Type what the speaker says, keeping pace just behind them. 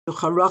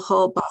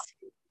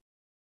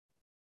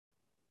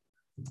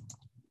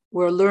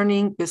We're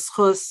learning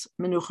Bischus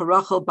Menucha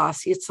Rachel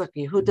Bas Yitzchak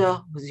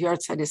Yehuda, whose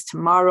yahrzeit is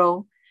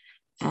tomorrow,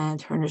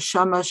 and her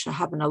neshama shall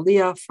have an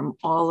aliyah from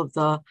all of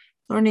the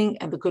learning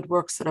and the good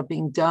works that are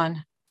being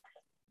done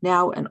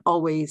now and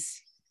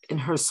always in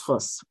her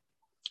schus.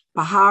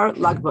 Bahar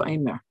Lag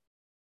Ba'omer.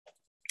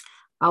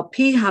 Al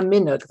pi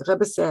ha-minhag, the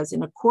Rebbe says,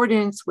 in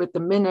accordance with the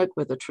minhag,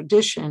 with the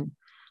tradition,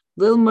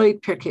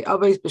 Lilmoid Pirkei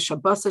Avos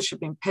b'Shabbos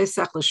shabim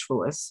Pesach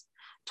l'Shvuos,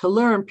 to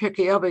learn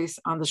Pirkei Avos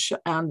on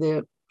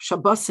the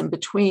Shabbosim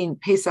between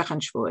Pesach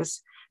and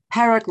Shvuos,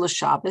 Perek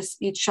l'Shabbos,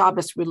 each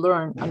Shabbos we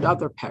learn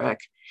another Perek.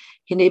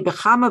 Hinei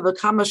b'chama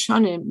v'chama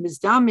shanim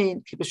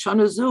mizdamin ki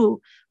b'shana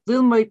zu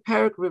Lilmoid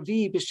Perek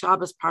Revi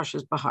b'Shabbos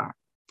Parshas Bahar.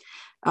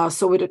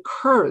 So it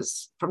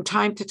occurs from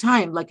time to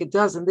time, like it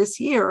does in this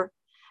year,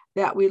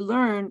 that we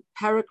learn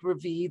Perek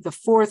Revi, the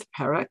fourth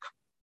Perek,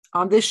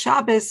 on this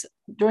Shabbos,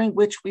 during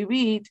which we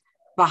read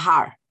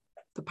Bahar,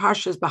 the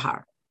Parshas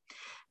Bahar.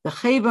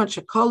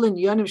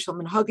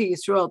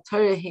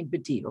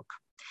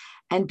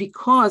 And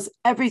because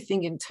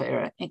everything in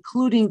Torah,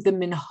 including the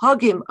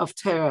minhagim of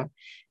Torah,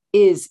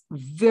 is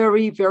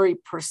very, very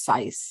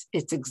precise,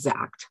 it's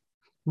exact.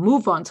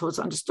 Move on, so it's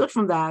understood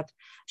from that,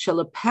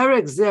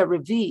 Perek Zeh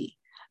Revi,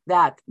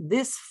 that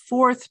this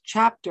fourth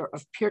chapter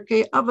of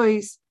Pirkei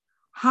Avos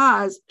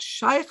has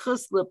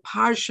Shaychus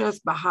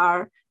leParshas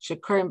Bahar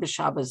Shekurim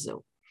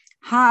b'Shabbazu,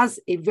 has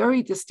a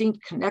very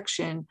distinct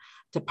connection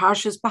to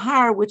Parshas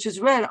Bahar, which is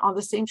read on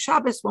the same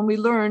Shabbos when we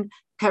learn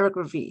Perek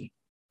Revi.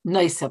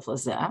 Naisef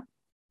Lazeh.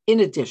 In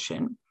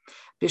addition,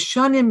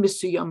 B'Shanim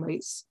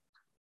Misuyamis,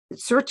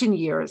 certain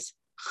years,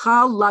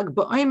 Chal Lag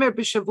Ba'omer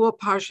b'Shavua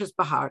Parshas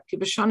Bahar ki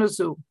b'Shana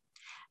Zu,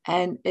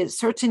 and in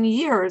certain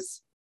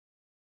years,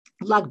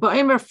 Lag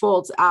Ba'omer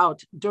falls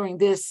out during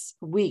this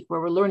week where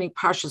we're learning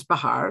Parshas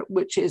Bahar,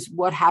 which is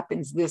what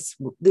happens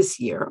this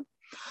year.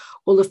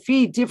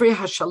 Ulefi Divrei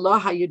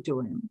Hashalah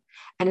Hayaduim,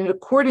 and in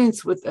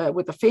accordance with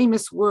the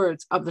famous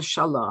words of the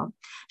Shalah,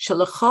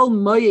 Shalachol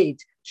Moed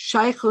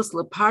Shaychus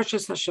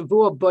LeParshas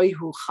Hashavua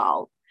Boihu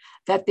Chal,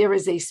 that there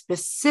is a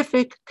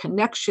specific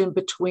connection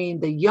between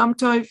the Yom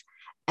Tov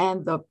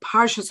and the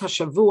Parshas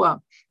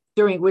Hashavua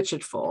during which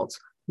it falls.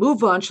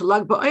 Move on,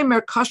 Shalag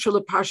Ba'omer Kasher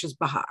LeParshas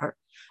Bahar.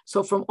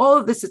 So from all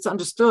of this, it's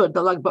understood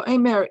the Lag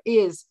Ba'omer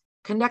is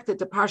connected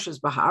to Parshas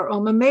Bahar,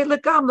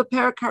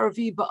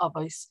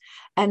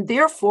 and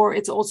therefore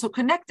it's also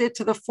connected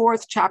to the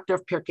fourth chapter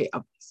of Pirkei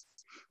Avos.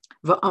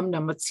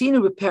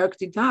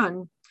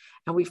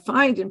 And we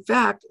find, in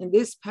fact, in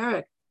this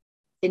Perek,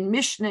 in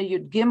Mishnah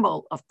Yud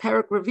Gimel of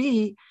Perek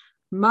Revi,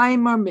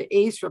 Maimar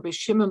Me'ez Rabbi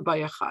Shimon Bar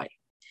Yochai.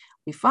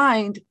 We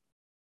find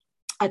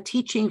a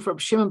teaching from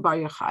Shimon Bar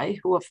Yochai,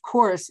 who of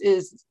course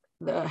is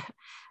the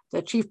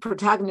chief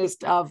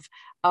protagonist of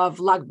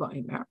Lag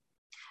Ba'omer.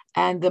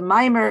 And the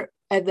Maimer,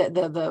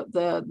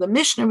 the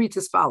Mishnah reads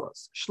as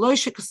follows: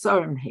 Shloisha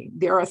Kesarim He.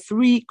 There are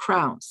three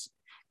crowns: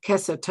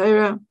 Keser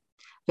Torah,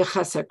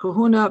 v'Cheser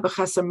Kahuna,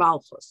 v'Cheser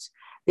Malchus.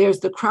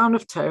 There's the crown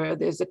of Torah,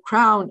 there's the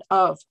crown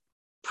of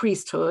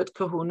priesthood,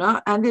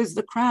 Kahuna, and there's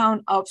the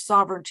crown of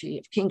sovereignty,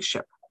 of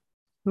kingship,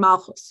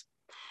 Malchus.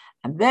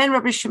 And then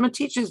Rabbi Shimon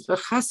teaches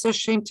v'Cheser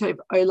Shem Tov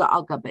Oila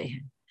Al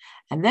Gabehen.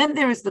 And then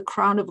there is the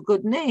crown of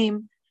good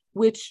name,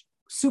 which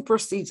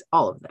supersedes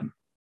all of them.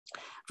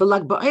 And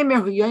Lag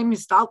Ba'omer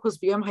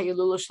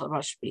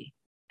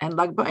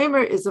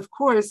is, of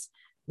course,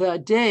 the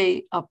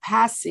day of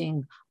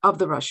passing of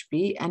the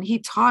Rashbi, and he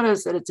taught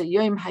us that it's a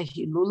Yom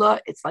HaHilula,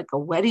 it's like a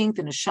wedding,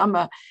 the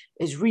neshama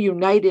is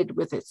reunited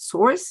with its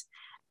source,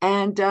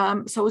 and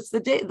so it's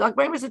the day, Lag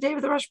Ba'omer is the day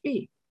of the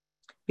Rashbi.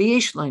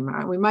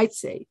 We might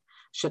say,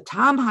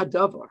 Shatam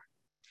Hadavar,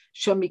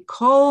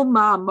 Shamikol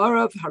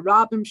Ma'amarav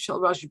Harabim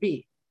Shel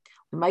Rashbi.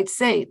 We might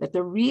say that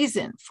the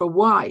reason for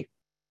why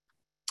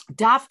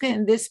Dafka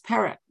in this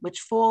Perek, which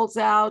falls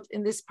out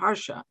in this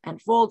Parsha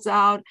and falls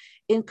out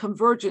in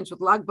convergence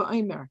with Lag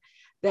Ba'omer,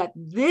 that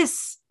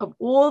this, of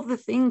all the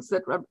things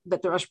that the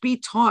Rashbi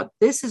taught,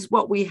 this is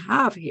what we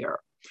have here.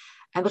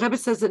 And the Rebbe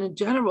says that in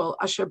general,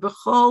 Asher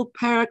B'chol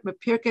Perek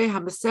Mepirkei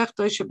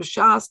HaMasechta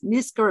Sheb'Shas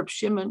Niskar Reb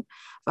Shimon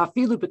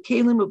V'Afilu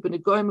B'Kelim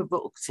U'B'Negoim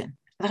U'B'Uktzin.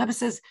 The Rebbe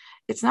says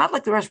it's not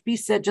like the Rashbi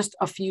said just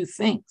a few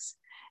things.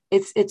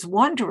 It's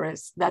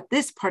wondrous that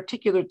this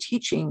particular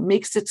teaching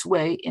makes its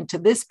way into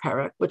this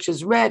Perek, which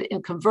is read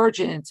in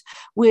convergence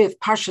with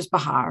Parshas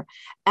Bahar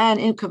and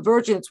in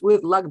convergence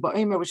with Lag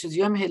Ba'omer, which is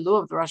Yom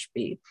Helu of the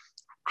Rashbi.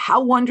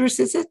 How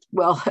wondrous is it?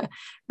 Well,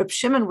 Reb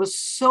Shimon was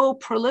so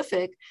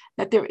prolific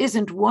that there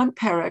isn't one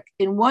Perek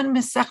in one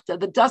Masechta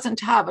that doesn't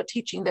have a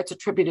teaching that's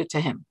attributed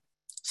to him.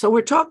 So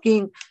we're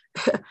talking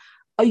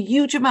a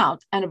huge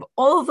amount. And of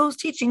all of those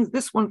teachings,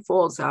 this one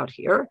falls out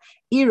here.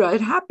 Ira,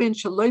 it happened,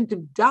 Shaloim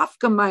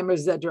Dafka Maimer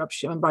Zed Rab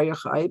Shimon Bar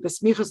Yochai,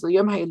 Besmichas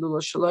L'Yom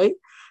HaHilula Shaloi.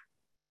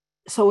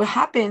 So it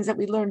happens that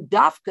we learn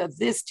Dafka,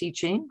 this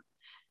teaching,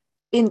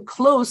 in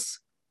close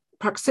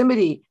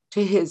proximity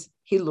to his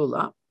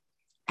Hilula.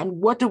 And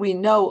what do we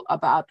know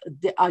about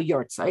the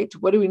Yortzeit?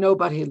 What do we know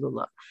about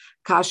Hilula?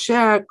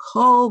 Kasher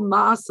kol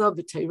masa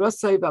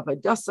v'teirasai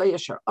v'avadasai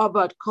asher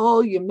abad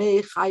kol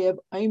yemei chayev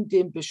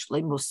aimdim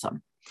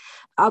b'shleimusam.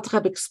 Alter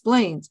Rebbe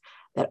explains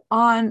that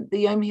on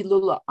the Yom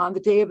Hilula, on the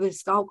day of the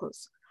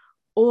Histalkos,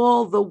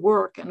 all the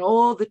work and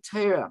all the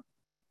Torah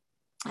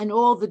and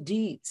all the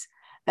deeds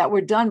that were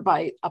done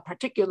by a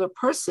particular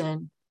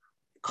person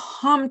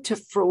come to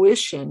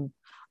fruition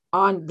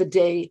on the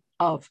day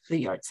of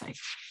the Yortzeit.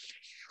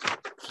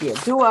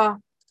 Kiyadua,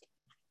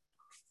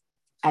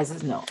 as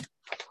is known.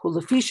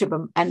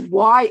 And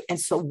why? And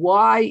so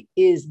why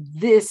is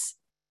this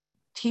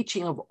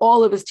teaching of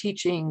all of his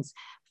teachings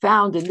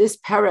found in this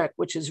parak,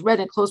 which is read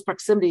in close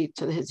proximity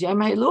to his Yom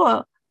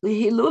Hilula,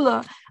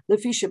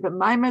 Lefisha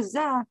b'Maimer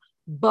Zeh,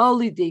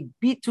 Bali de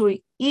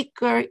Bitui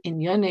Iker in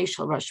Yonei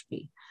Shel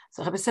Rashbi.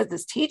 So Rebbe said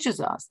this teaches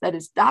us that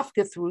it's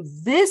dafka through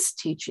this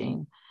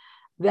teaching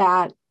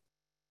that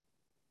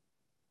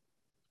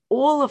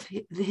all of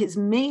his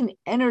main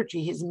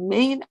energy, his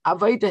main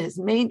avodah, his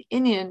main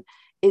inyan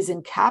is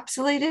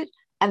encapsulated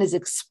and is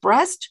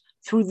expressed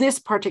through this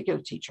particular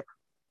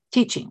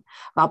teaching.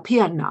 Now,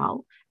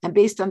 and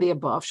based on the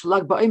above,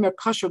 Shalag Ba'omer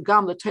Kasher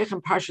Gam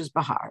L'Teichem Parshas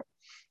Bahar.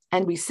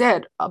 And we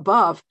said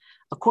above,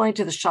 according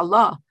to the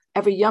Shalah,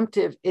 every Yom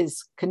Tov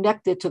is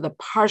connected to the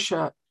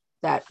Parsha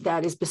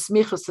that is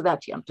besmichus to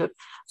that Yom Tov.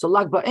 So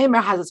Lag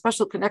Ba'omer has a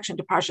special connection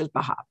to Parshas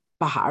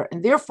Bahar,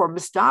 and therefore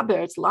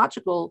Mistaber, it's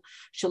logical,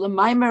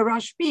 Shalamaymer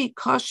Rashbi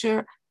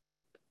Kasher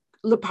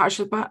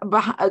L'Parshas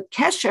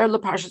Kesher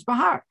L'Parshas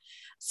Bahar.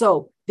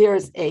 So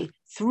there's a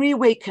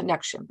three-way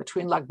connection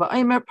between Lag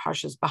Ba'omer,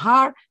 Parshas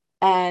Bahar,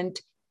 and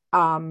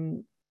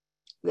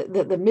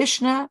the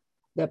Mishnah,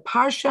 the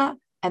Parsha,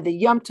 and the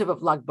Yom Tov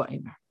of Lag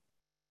Ba'omer.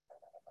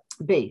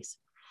 Beis.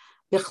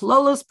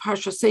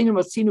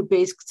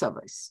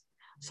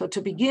 So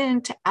to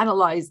begin to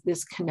analyze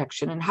this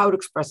connection and how it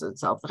expresses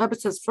itself, the Rebbe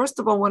says, first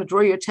of all, I want to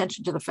draw your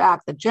attention to the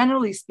fact that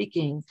generally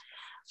speaking,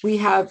 we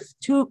have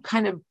two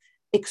kind of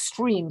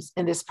extremes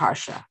in this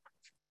parsha.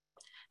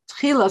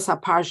 Tchilas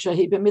ha-parsha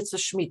hi b'mitzvah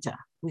Shemitah.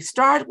 We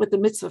start with the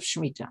mitzvah of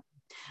Shemitah.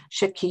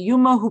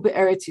 Shekiyuma hu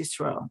be'eretz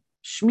Yisrael.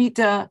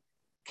 Shemitah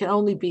can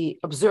only be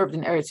observed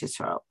in Eretz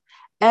Yisrael.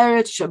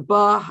 Eretz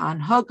sheba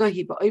hanhaga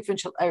hi ba'ofen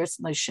shel eretz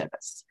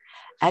noisheves.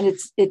 And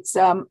it's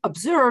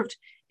observed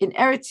in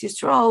Eretz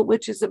Yisrael,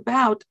 which is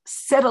about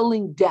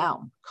settling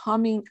down,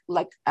 coming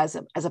like as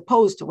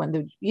opposed to when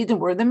the Yidden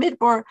were in the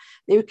Midbar,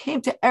 they came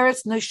to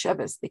Eretz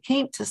Noisheves. They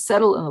came to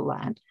settle in the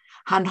land.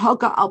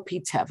 Hanhaga al pi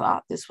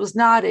teva. This was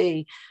not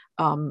a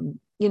above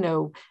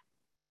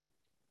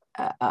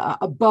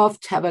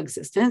teva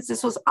existence.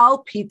 This was al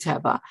pi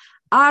teva.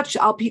 Ach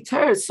al pi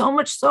Torah, so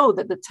much so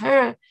that the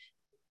Torah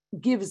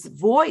gives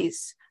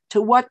voice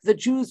to what the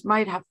Jews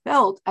might have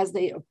felt as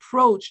they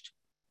approached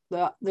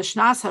the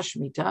Shnas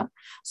HaShemitah.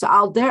 So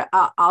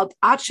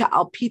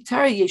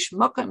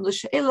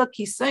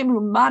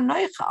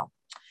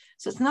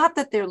So it's not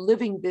that they're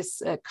living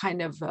this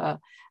kind of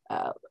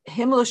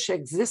himmlish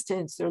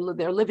existence.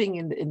 They're living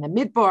in the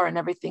midbar and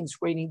everything's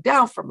raining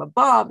down from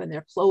above and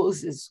their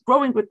clothes is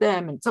growing with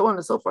them and so on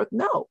and so forth.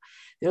 No,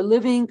 they're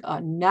living a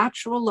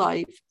natural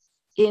life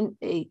in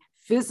a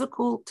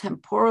physical,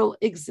 temporal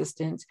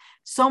existence,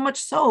 so much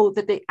so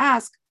that they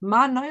ask,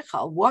 Ma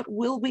noichal, what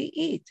will we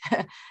eat?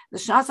 The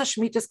Shnas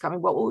HaShemitah is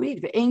coming, what will we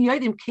eat?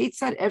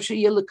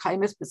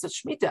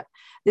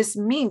 This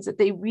means that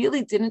they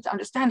really didn't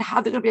understand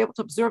how they're going to be able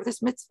to observe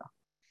this mitzvah.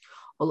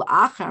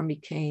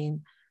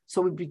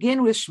 So we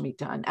begin with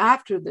Shemitah, and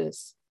after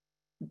this,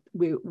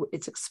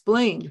 it's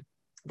explained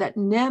that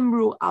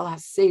Nemru al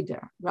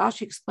HaSeder,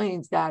 Rashi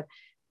explains that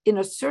in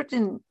a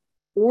certain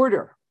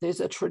order, there's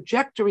a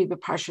trajectory of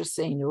Parsha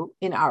Seinu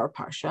in our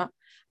Parsha.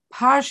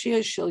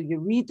 Parsha shel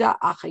Yerida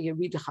acha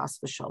Yerida chas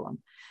v'shalom.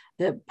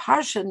 The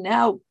Parsha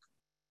now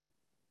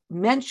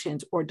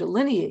mentions or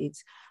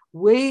delineates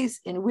ways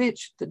in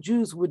which the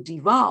Jews would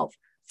devolve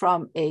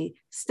from a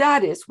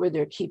status where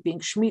they're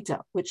keeping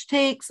Shemitah, which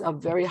takes a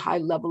very high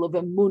level of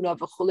emunah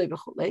v'chulei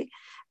v'chulei.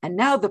 And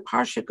now the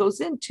Parsha goes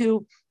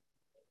into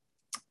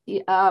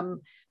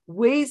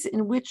ways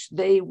in which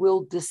they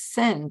will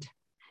descend,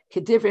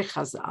 Kedivrei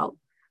Chazal,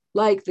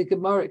 like the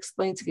Gemara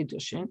explains in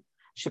Kedushin,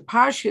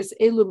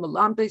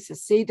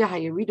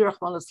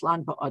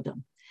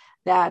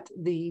 that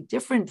the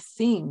different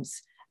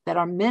themes that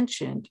are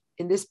mentioned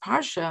in this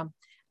parsha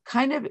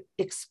kind of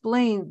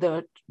explain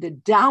the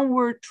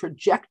downward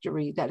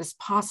trajectory that is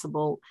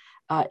possible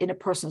in a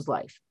person's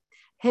life.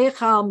 It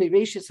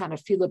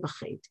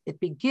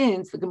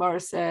begins, the Gemara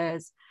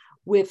says,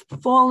 with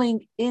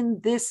falling in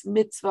this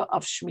mitzvah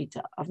of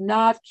Shemitah, of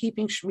not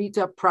keeping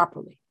Shemitah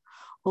properly.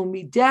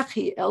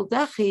 Umidechi el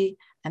dechi,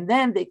 and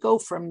then they go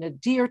from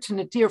nadir to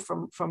nadir,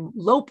 from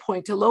low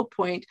point to low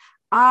point,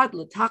 ad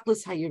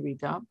l'tachlis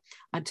hayirida,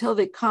 until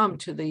they come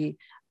to the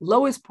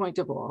lowest point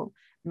of all,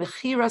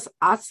 mechiras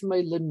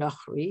atzmei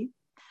l'nochri,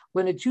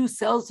 when a Jew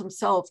sells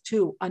himself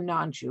to a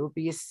non-Jew,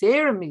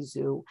 v'yaser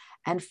mizu,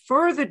 and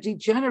further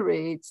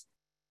degenerates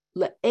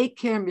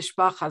le'eker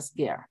mishpachas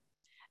ger,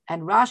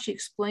 And Rashi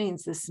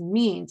explains this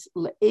means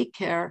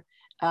le'eker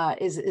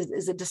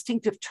is a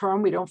distinctive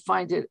term. We don't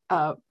find it,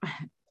 I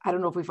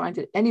don't know if we find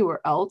it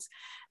anywhere else.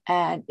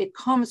 And it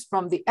comes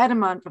from the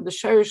etymon, from the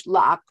shirish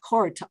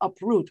la'akor, to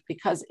uproot,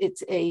 because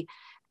it's a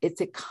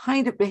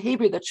kind of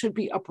behavior that should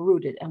be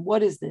uprooted. And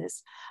what is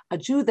this? A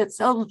Jew that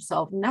sells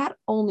himself not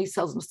only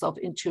sells himself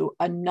into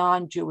a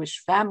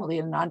non-Jewish family,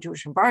 a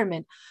non-Jewish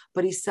environment,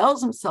 but he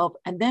sells himself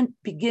and then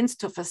begins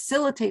to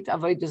facilitate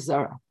avodah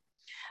zarah.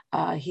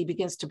 He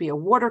begins to be a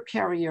water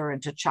carrier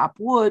and to chop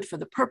wood for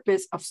the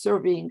purpose of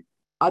serving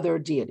other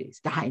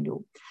deities.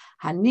 Dahainu,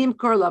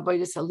 hanimkor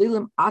la'avodas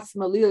halilim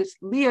atzma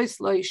liyos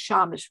lo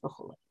shamish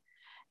v'chulei.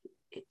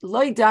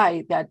 Loy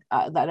die that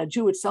a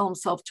Jew would sell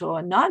himself to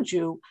a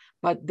non-Jew,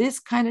 but this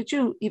kind of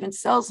Jew even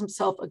sells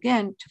himself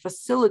again to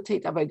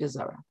facilitate avodah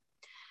zarah.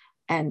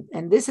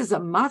 And this is a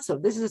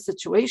matzav, this is a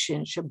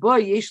situation.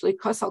 Shebo yesh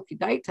lekasal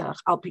kidaitach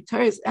al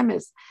pitaris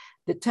emes.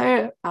 The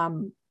Torah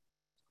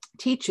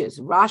teaches,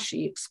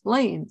 Rashi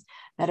explains,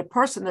 that a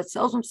person that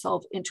sells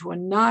himself into a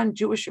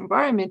non-Jewish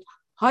environment,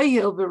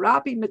 the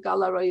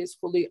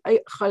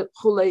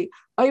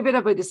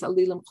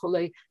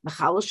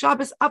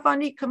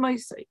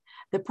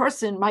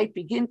person might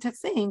begin to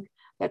think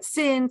that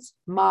since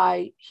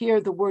here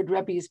the word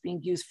Rebbe is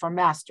being used for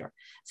master,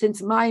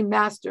 since my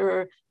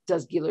master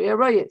does Gilui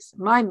Arayis,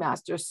 my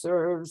master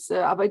serves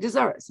Avodah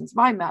Zarah, since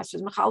my master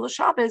is Mechal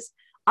Shabbos,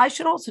 I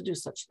should also do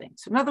such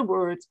things. So in other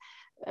words,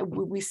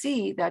 we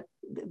see that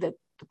the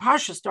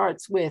Parsha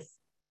starts with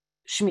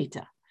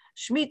Shemitah.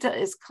 Shemitah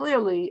is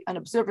clearly an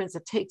observance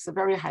that takes a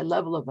very high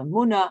level of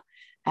emunah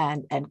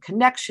and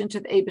connection to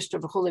the Eibishter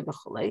v'chulei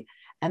v'chulei.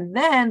 And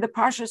then the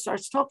Parsha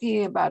starts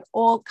talking about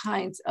all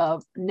kinds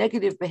of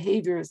negative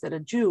behaviors that a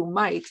Jew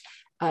might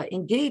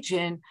engage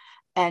in,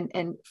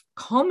 and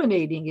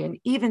culminating in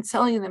even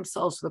selling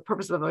themselves for the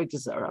purpose of avodah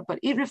zarah. But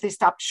even if they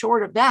stopped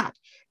short of that,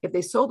 if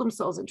they sold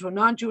themselves into a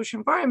non-Jewish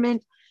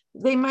environment,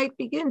 they might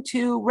begin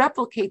to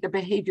replicate the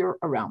behavior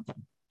around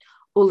them.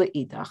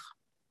 Ule'idach.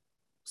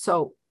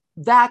 So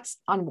that's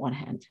on one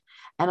hand.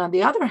 And on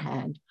the other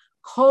hand,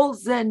 kol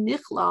ze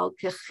nichlal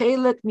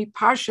kechelek mi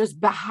parshas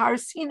Bahar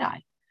Sinai.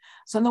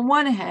 So on the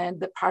one hand,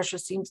 the Parsha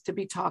seems to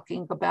be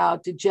talking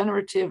about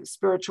degenerative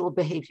spiritual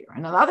behavior.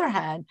 And on the other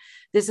hand,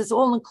 this is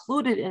all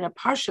included in a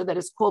Parsha that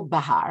is called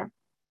Bahar,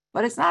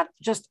 but it's not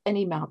just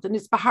any mountain,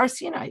 it's Bahar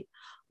Sinai.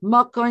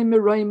 Makoy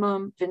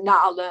Meroimim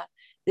V'Na'ala.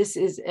 This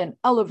is an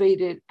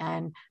elevated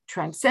and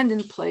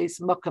transcendent place,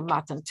 Makom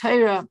Matan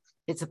Torah.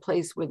 It's a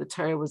place where the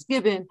Torah was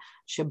given.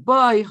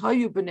 Shabai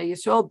Hayu B'nei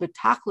Yisrael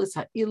B'Tachlis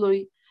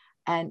Ha'ilui.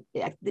 And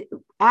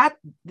at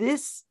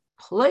this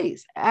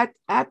place, at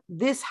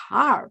this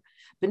Har,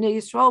 B'nai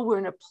Yisrael were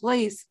in a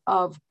place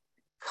of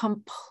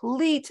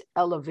complete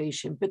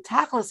elevation,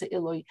 B'Tachlis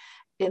Ha'ilui,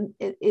 in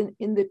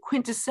the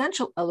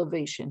quintessential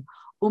elevation.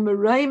 And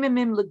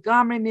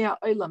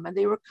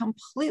they were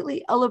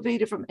completely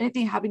elevated from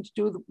anything having to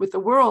do with the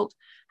world.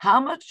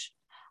 How much?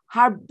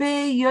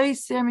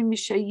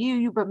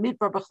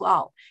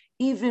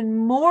 Even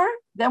more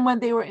than when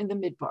they were in the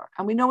Midbar.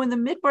 And we know in the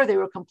Midbar, they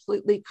were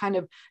completely kind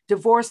of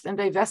divorced and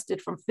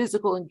divested from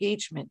physical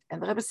engagement.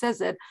 And the Rebbe says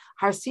that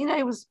Har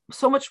Sinai was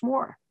so much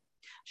more.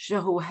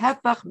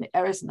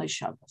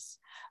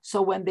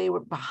 So when they were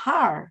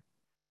Bahar,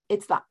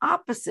 it's the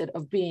opposite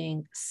of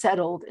being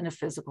settled in a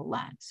physical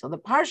land. So the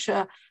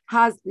Parsha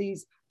has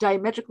these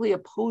diametrically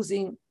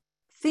opposing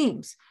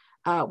themes.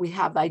 We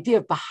have the idea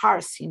of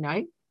Bahar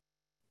Sinai,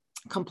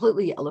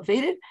 completely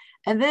elevated,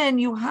 and then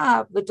you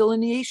have the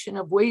delineation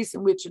of ways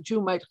in which a Jew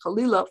might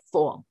Chalila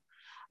fall.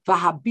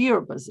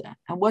 Vahabir bazeh.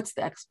 And what's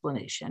the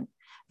explanation?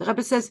 The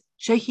Rebbe says,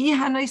 Shehi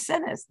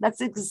hanaisenes.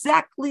 That's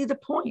exactly the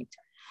point.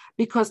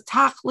 Because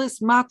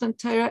Tachlis Matan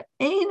Torah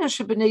Eina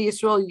Shebnei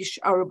Yisrael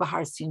Yisharu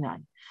Bahar Sinai.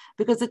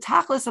 Because the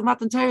Tachlis of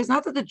Matan Torah is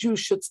not that the Jews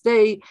should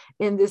stay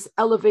in this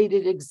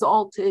elevated,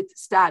 exalted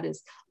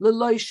status, with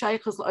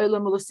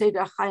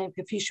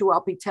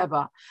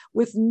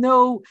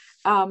no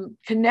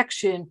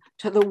connection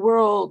to the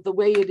world the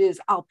way it is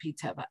al pi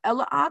teva.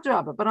 Ela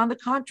adraba, but on the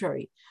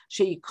contrary,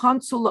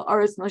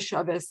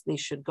 they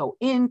should go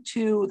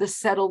into the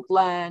settled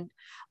land,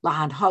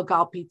 lahan hag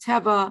al pi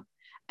teva,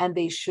 and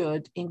they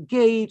should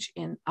engage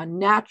in a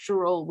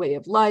natural way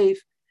of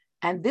life.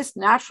 And this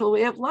natural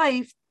way of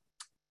life,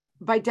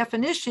 by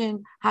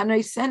definition,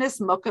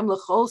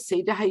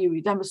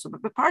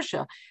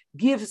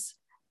 gives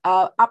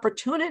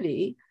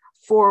opportunity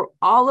for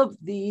all of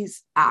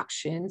these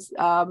actions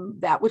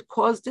that would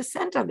cause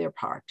dissent on their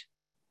part.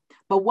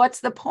 But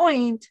what's the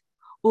point?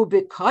 But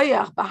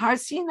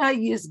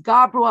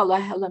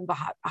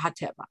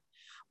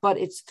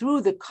it's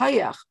through the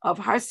koyach of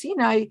Har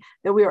Sinai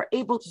that we are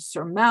able to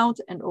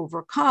surmount and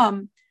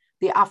overcome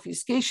the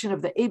obfuscation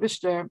of the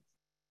Eibishter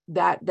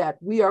that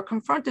we are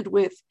confronted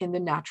with in the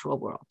natural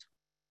world.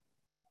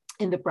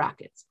 In the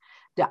brackets,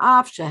 it's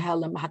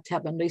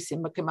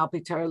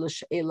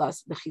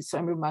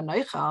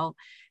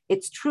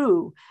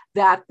true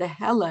that the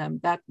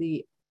helem, that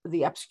the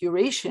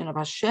obscuration of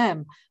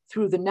Hashem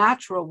through the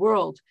natural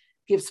world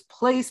gives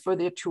place for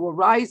there to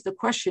arise the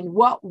question,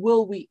 what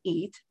will we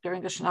eat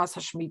during the Shnas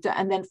HaShemitah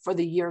and then for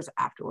the years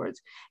afterwards?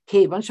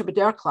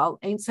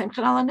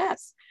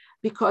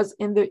 Because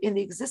in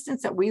the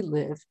existence that we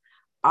live,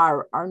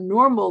 our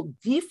normal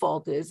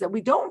default is that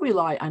we don't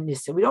rely on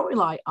Nisa, we don't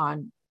rely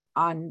on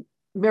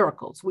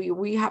miracles.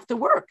 We have to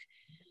work.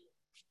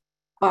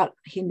 But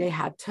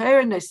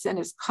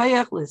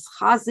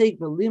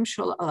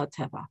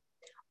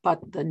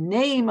the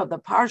name of the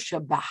parsha,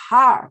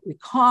 Bahar, we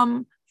come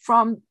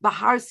from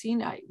Bahar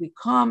Sinai. We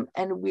come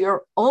and we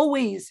are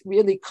always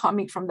really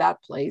coming from that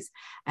place.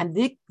 And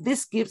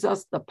this gives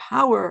us the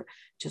power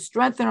to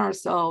strengthen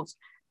ourselves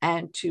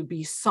and to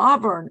be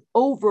sovereign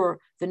over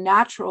the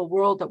natural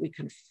world that we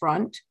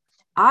confront.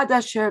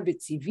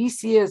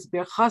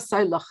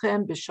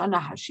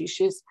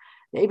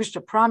 The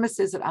Eibishter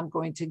promises that I'm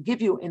going to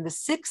give you in the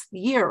 6th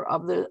year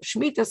of the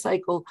Shemitah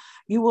cycle,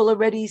 you will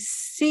already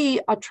see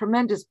a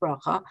tremendous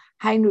bracha.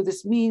 Hainu,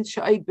 this means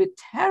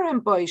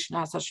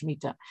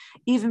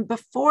even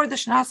before the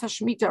Shnas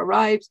HaShemitah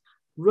arrives,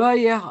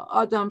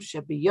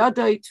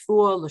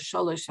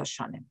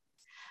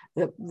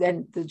 then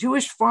the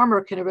Jewish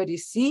farmer can already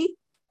see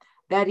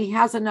that he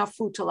has enough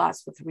food to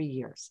last for 3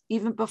 years,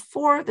 even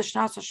before the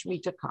Shnas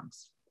HaShemitah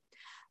comes.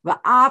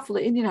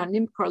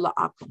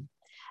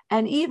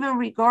 And even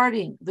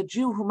regarding the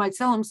Jew who might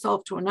sell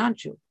himself to a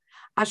non-Jew,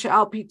 and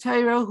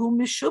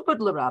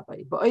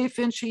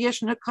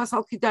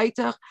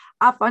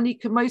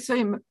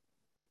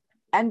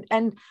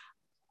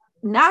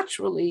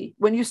naturally,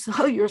 when you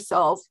sell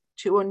yourself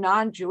to a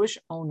non-Jewish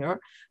owner,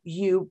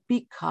 you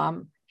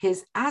become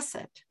his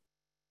asset.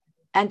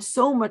 And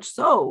so much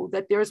so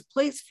that there's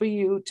place for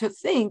you to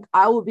think,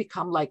 I will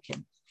become like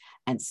him.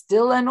 And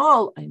still and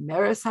all,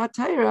 Imeres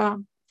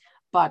HaTorah,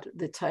 but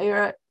the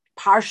Torah,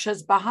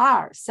 Parshas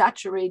Bahar,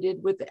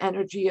 saturated with the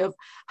energy of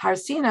Har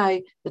Sinai,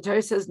 the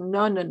Torah says,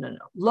 no,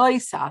 Loi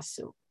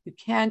Sasu. You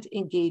can't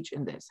engage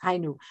in this.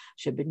 Hainu,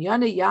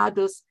 Shebinyana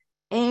Yadus,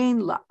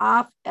 Ein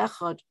La'af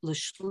Echad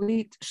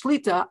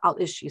Shlita al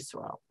Ish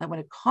Yisrael. And when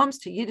it comes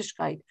to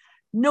Yiddishkeit,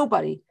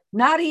 nobody,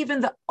 not even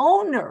the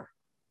owner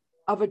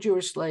of a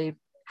Jewish slave,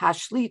 has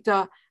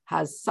Shlita,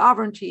 has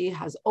sovereignty,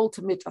 has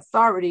ultimate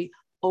authority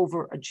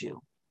over a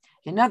Jew.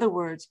 In other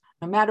words,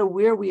 no matter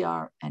where we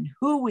are and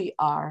who we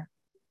are,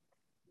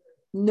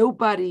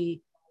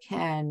 nobody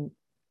can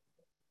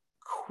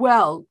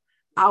quell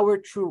our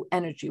true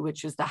energy,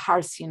 which is the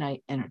Har Sinai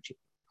energy.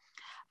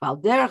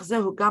 And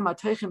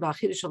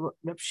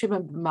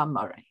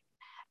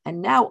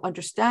now,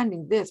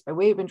 understanding this by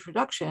way of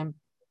introduction,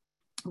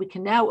 we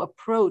can now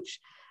approach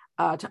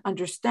to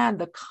understand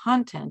the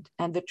content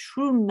and the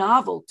true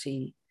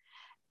novelty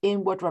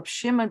in what Rab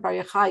Shimon Bar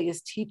Yochai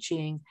is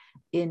teaching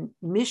in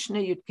Mishnah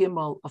Yud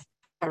Gimel of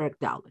Perek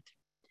Dalet.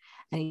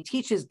 And he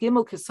teaches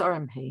Gimel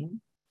Kesarim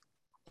Hein,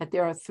 that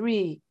there are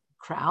 3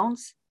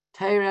 crowns,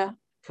 Torah,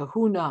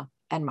 Kahuna,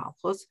 and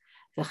Malchus,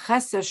 the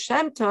Chesed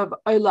Shem Tov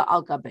Oila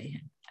Al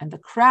Gabehin, and the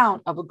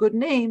crown of a good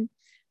name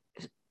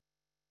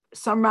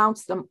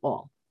surmounts them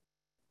all.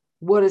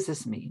 What does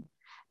this mean?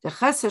 The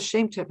Chesed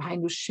Shem Tov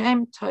Hainu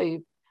Shem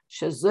Tov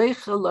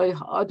Shezoiche Loi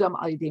Ha'adam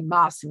Al Yidei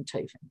Ma'asim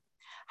Tovim.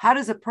 How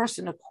does a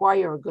person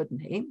acquire a good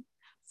name?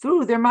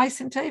 Through their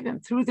Ma'asim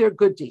Tovim, through their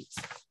good deeds.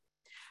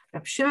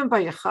 Rab Shimon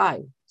Bar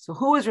Yochai. So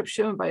who is Rab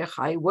Shimon Bar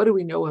Yochai? What do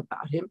we know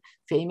about him?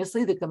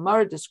 Famously, the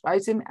Gemara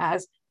describes him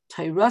as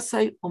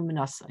Tairasai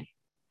Umnasai.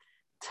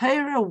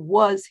 Torah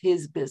was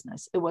his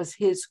business. It was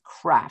his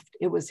craft.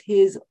 It was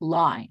his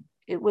line.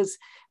 It was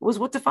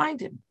what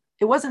defined him.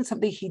 It wasn't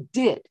something he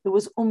did. It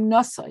was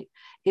Umnasai.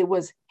 It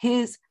was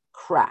his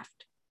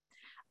craft.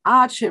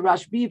 Ad she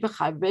Rashbi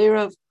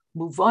v'chaverav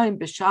muvaim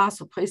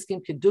b'shas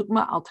u'preskim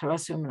kedugma al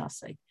Tairasai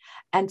Umnasai.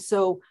 And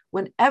so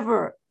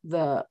whenever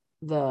the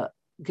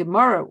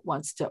Gemara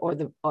wants to, or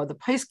the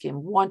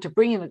Peskim want to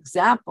bring an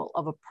example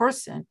of a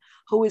person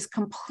who is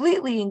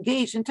completely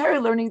engaged in Torah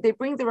learning, they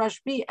bring the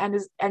Rashbi and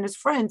his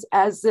friends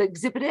as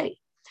Exhibit A.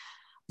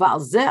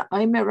 Valzeh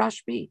Aimer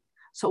Rashbi.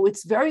 So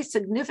it's very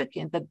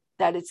significant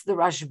that it's the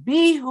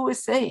Rashbi who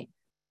is saying,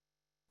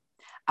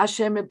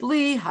 Asher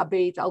mebli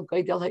habeit al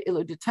gaidel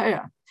ha'ilu de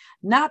Torah,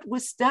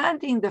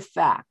 notwithstanding the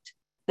fact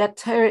that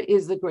Torah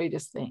is the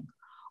greatest thing.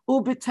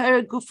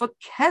 Ub'Torah gufa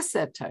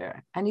kesed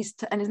Torah, and he's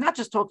not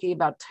just talking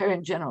about Torah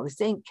in general. He's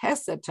saying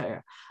kesed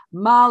Torah,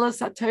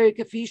 malas haTorah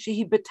kafi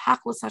shehi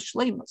betachlis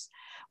hashleimus.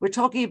 We're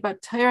talking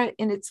about Torah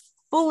in its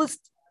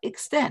fullest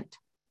extent.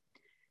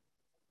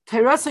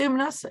 Torah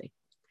sayimnasei,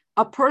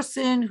 a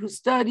person who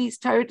studies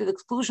Torah to the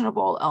exclusion of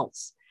all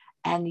else,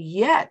 and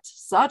yet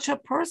such a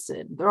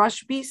person, the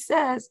Rashbi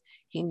says,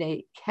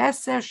 hine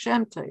keser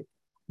shem tov,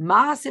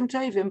 maasim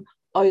tovim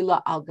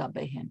oila al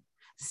gabehin.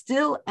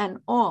 Still and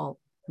all,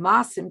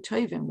 Maasim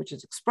Tovim, which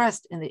is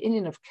expressed in the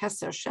Indian of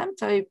Keser Shem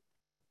Tov,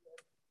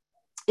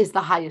 is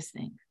the highest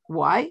thing.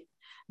 Why?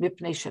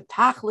 Mipnei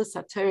shetachlis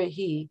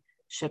haTorah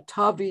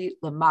shetavi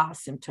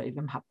lemaasim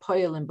tovim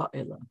hapoyelim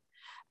ba'olam.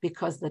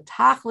 Because the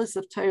tachlis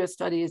of Torah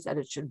study is that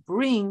it should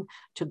bring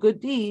to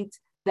good deeds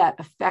that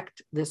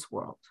affect this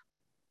world.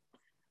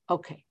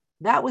 Okay,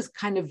 that was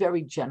kind of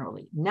very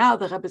generally. Now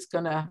the Rebbe is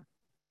going to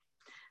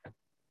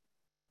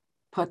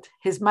put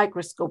his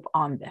microscope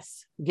on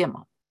this.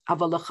 Gimel.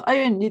 But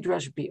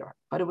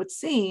it would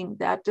seem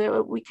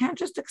that we can't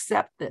just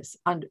accept this.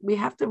 We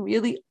have to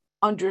really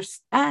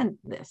understand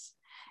this.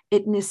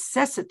 It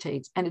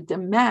necessitates and it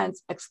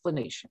demands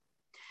explanation.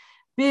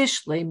 It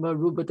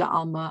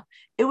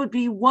would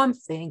be one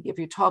thing if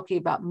you're talking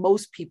about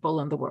most people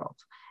in the world.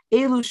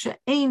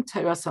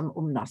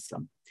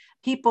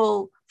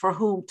 People for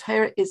whom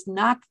Torah is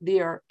not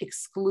their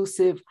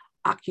exclusive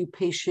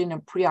occupation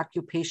and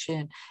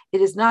preoccupation. It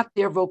is not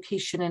their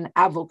vocation and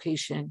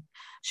avocation.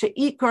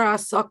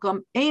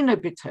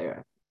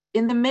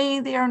 In the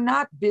main, they are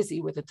not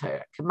busy with the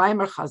Torah.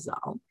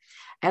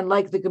 And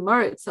like the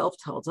Gemara itself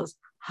tells us,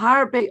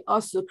 Harbe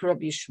Asuk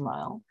Rabbi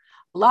Yishmael,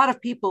 a lot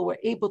of people were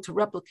able to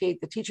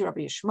replicate the teacher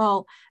Rabbi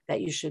Yishmael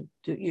that you should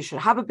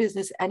have a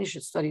business and you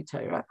should study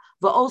Torah.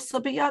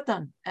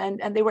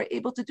 And they were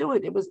able to do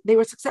it. They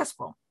were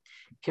successful.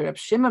 Reb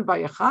Shimon Bar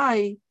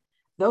Yochai,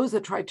 those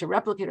that tried to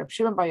replicate Reb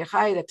Shimon Bar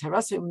Yochai,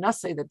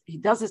 that he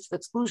does it to the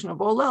exclusion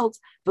of all else,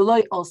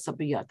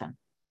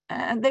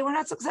 and they were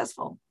not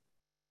successful.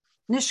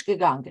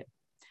 Nishgegangen,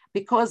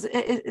 because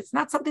it's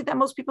not something that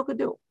most people could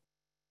do.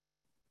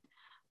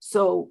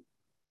 So,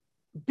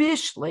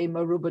 Bishle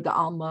Maruba da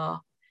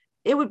Alma,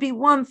 it would be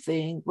one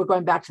thing, we're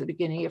going back to the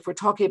beginning, if we're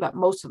talking about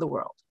most of the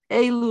world.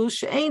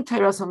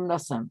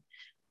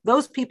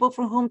 Those people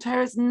for whom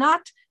Torah is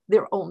not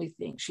their only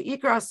thing.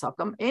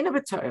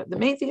 The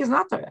main thing is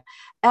not Torah.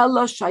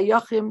 Ella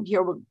Shayachim,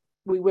 here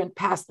we went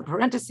past the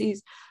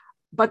parentheses,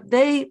 but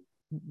they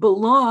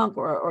belong,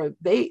 or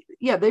they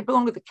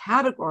belong to the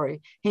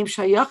category, Him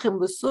Shayachim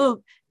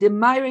L'sug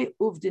D'Mayre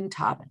Uvdin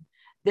Tavin.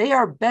 They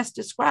are best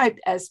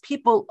described as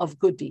people of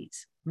good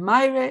deeds.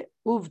 Mayre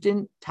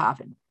Uvdin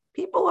Tavin.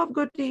 People of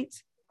good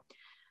deeds.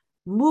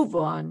 Move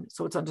on.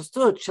 So it's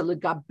understood.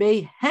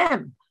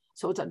 Shaligabehem.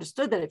 So it's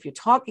understood that if you're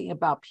talking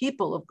about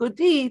people of good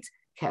deeds,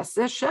 for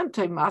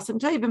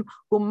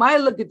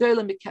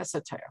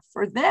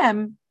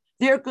them,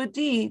 their good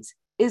deeds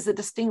is a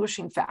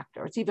distinguishing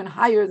factor. It's even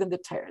higher than the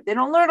Torah. They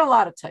don't learn a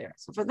lot of Torah.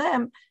 So for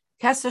them,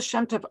 but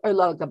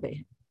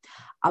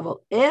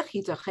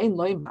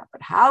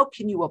how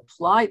can you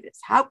apply this?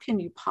 How can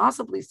you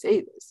possibly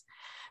say this?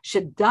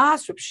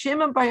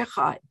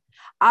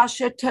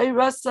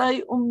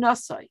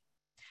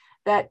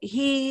 That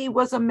he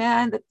was a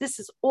man that this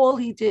is all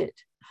he did.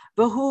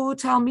 V'hu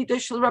Talmidei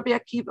shel Rabbi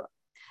Akiva,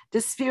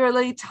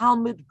 Desfirle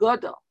Talmud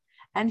Gadol,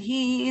 and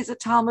he is a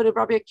Talmud of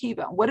Rabbi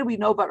Akiva. What do we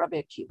know about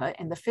Rabbi Akiva?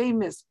 And the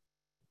famous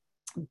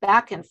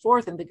back and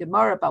forth in the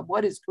Gemara about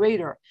what is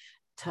greater,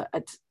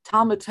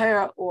 Talmud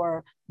Torah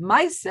or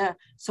Maaseh.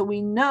 So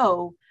we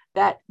know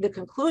that the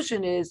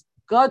conclusion is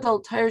Gadol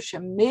Torah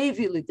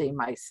shemevi lidei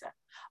Maaseh.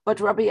 But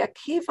Rabbi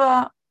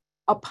Akiva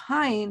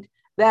opined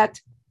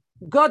that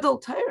Gadol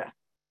Torah,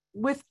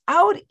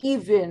 without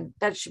even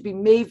that should be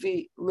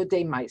mevi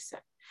l'dei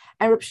maaseh.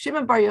 And Reb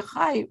Shimon Bar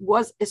Yochai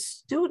was a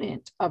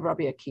student of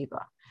Rabbi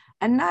Akiva,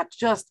 and not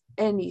just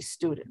any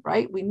student,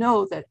 right? We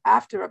know that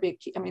after Rabbi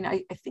Akiva,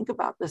 I think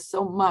about this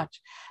so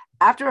much.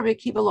 After Rabbi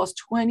Akiva lost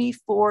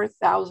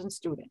 24,000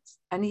 students,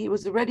 and he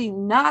was already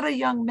not a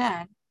young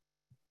man,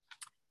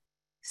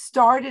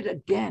 started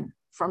again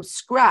from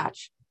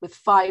scratch with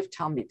 5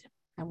 Talmidim.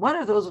 And one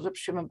of those was Reb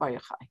Shimon Bar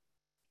Yochai.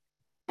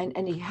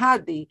 And he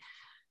had the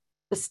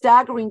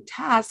staggering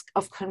task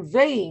of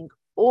conveying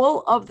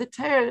all of the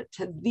Torah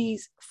to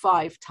these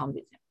 5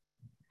 Talmidim.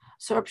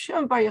 So Reb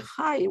Shimon Bar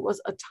Yochai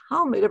was a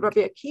Talmud of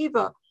Rabbi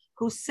Akiva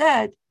who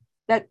said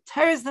that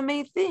Torah is the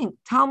main thing,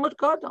 Talmud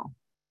Gadol.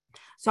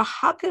 So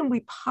how can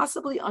we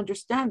possibly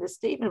understand the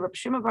statement of Reb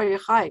Shimon Bar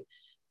Yochai?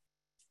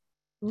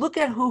 Look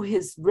at who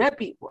his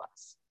Rebbe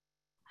was.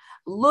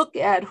 Look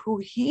at who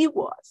he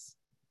was.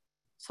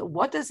 So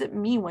what does it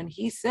mean when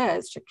he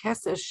says,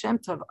 Shekeseh Shem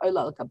Tov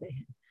Ola al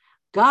Gabehin?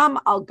 Gam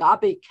al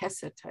Gabe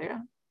Keseh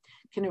Torah?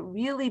 Can it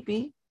really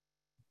be?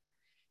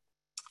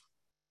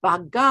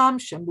 And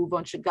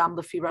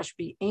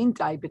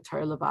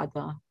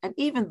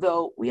even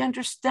though we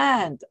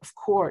understand, of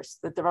course,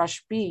 that the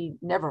Rashbi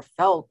never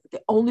felt that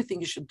the only thing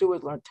you should do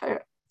is learn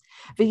Torah.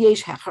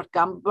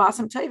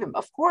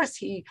 Of course,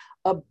 he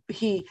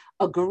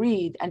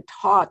agreed and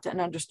taught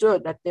and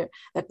understood that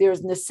there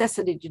is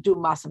necessity to do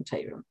Masam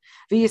Torah.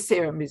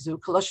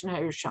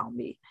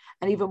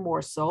 And even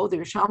more so, the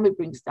Yerushalmi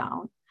brings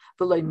down,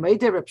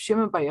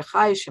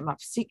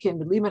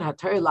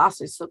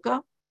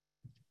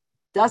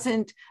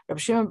 doesn't Reb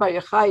Shimon Bar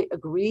Yochai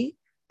agree?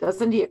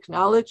 Doesn't he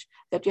acknowledge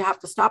that you have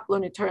to stop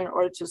learning Torah in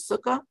order to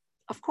sukkah?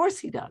 Of course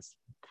he does.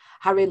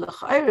 But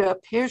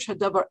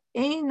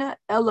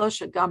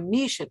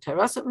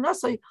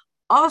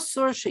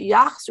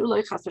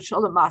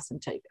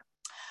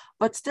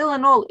still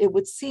in all, it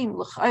would seem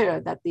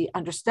that the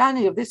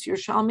understanding of this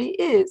Yerushalmi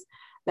is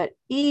that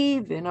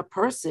even a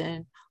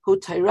person who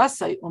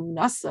Tairasai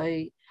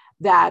Nasai,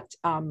 that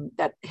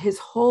his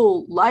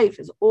whole life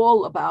is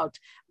all about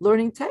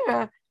learning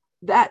Torah,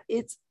 that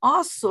it's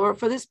asur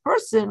for this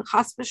person,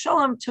 chas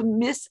v'shalom, to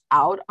miss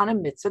out on a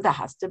mitzvah that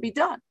has to be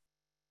done.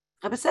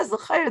 Rebbe says,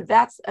 l'chayr,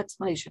 that's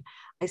explanation.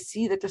 I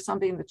see that there's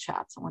something in the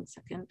chat, so 1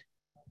 second.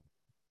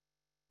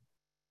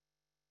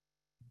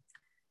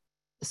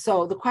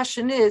 So the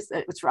question is,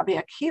 it's Rabbi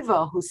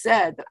Akiva who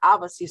said that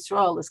Avos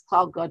Yisrael is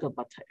klal gadol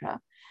b'Torah,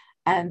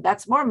 and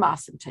that's more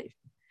masim tev.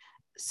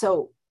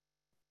 So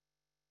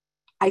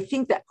I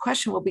think that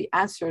question will be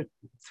answered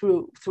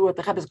through what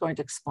the Rebbe is going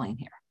to explain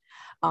here.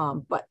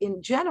 But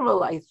in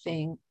general, I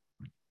think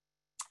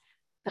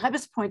the Rebbe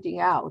is pointing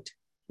out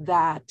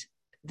that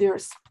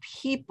there's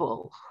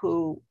people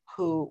who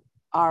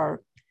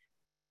are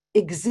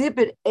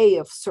exhibit A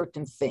of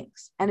certain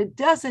things. And it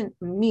doesn't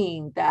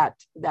mean that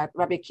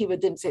Rabbi Akiva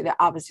didn't say that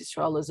Avos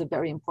Yisrael is a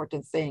very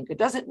important thing. It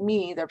doesn't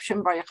mean that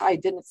Shimon Bar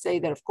Yochai didn't say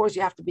that, of course,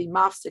 you have to be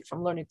mafsik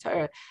from learning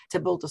Torah to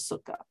build a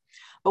sukkah.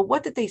 But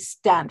what did they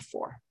stand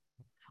for?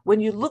 When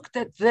you looked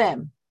at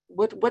them,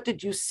 what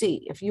did you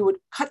see? If you would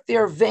cut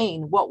their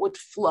vein, what would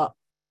flow?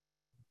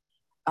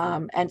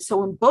 And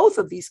so in both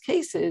of these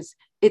cases,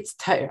 it's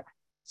Torah.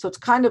 So it's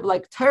kind of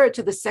like Torah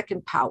to the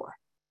second power.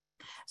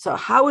 So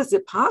how is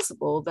it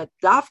possible that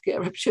Dafke,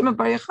 Reb Shimon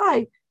Bar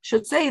Yochai,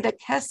 should say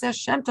that Keser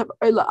Shem Tov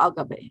Oila Al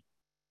Gabei?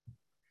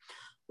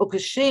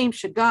 Ukashem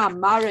Shagam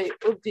Mare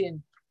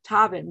Uvdin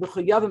Tavin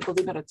Mechuyavim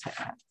B'Limet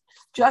HaTorah.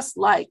 Just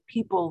like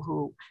people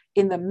who,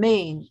 in the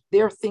main,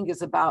 their thing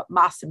is about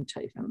Masim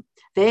Tovim.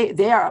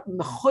 They are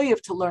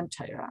mechuyev to learn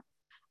Torah.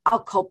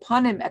 Al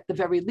Kolpanim, at the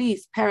very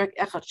least, Perek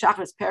Echad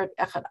Shachris, Perek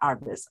Echad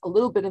Arbis, a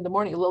little bit in the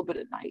morning, a little bit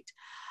at night.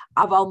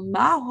 Aval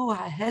Mahu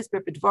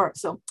HaHesber B'Dvar.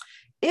 So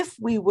if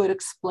we would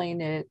explain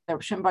it,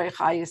 that Shimon Bar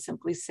Yochai is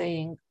simply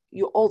saying,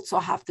 you also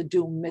have to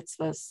do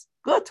mitzvahs.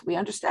 Good, we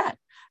understand.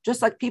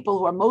 Just like people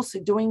who are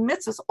mostly doing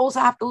mitzvahs also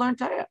have to learn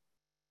Torah.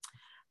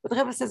 But the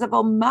Rebbe says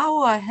about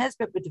Mahu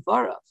HaHesber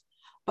B'Dvarav.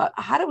 But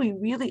how do we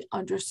really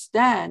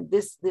understand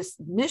this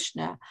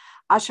Mishnah?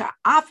 Asher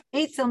af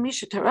eitzel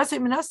misha terasa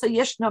minasa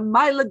yeshna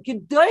maila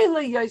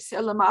gedola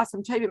yosel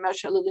lamasim tevim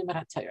asher l'limet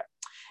haTorah.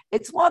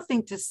 It's one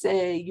thing to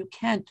say you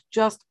can't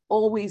just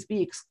always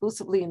be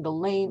exclusively in the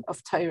lane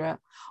of Torah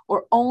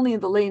or only in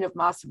the lane of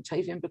Masim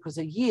Tevim, because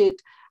a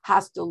Yid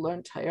has to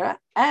learn Torah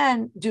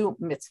and do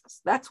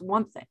mitzvahs. That's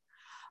one thing.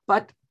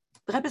 But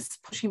the Rebbe is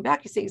pushing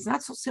back. He's saying it's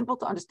not so simple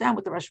to understand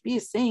what the Rashbi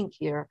is saying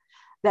here,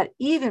 that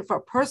even for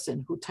a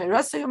person who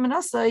Torasei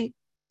U'Manasei,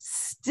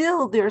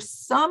 still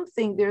there's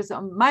a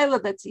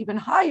Maila that's even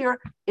higher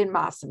in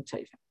Masim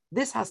Tevim.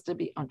 This has to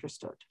be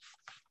understood.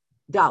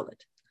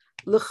 Dalet.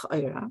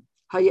 L'chayra.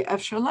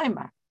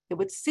 It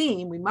would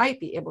seem we might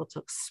be able to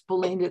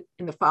explain it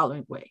in the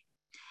following way.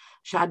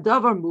 That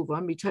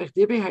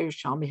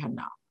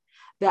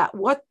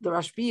what the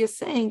Rashbi is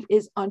saying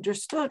is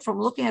understood from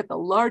looking at the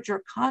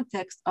larger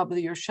context of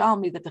the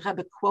Yerushalmi that the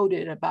Rebbe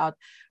quoted about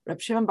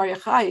Reb Shimon Bar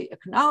Yochai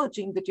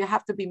acknowledging that you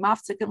have to be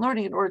mafsik in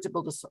learning in order to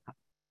build a sukkah.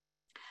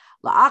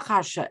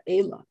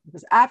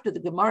 Because after the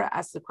Gemara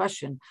asks the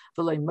question,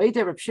 doesn't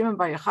Reb Shimon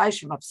Bar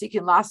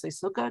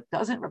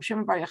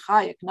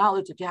Yochai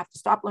acknowledge that you have to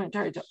stop learning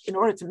Torah in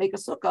order to make a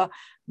sukkah?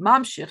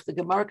 Mamshich, the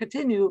Gemara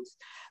continues,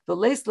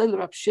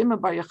 Reb Shimon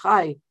Bar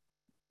Yochai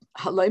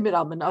halayimid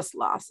al menas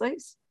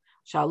la'asais,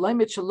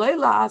 shalayimid shaloi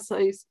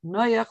la'asais,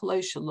 noyach loy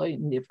shaloi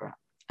nivra.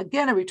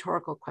 Again, a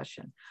rhetorical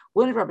question.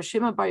 Wouldn't Rabbi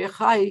Shimon Bar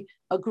Yochai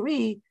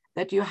agree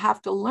that you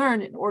have to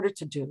learn in order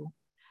to do?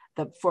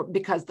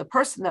 Because the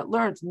person that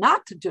learns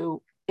not to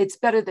do, it's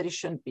better that he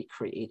shouldn't be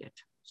created.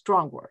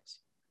 Strong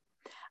words.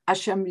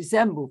 Hashem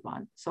Mizem move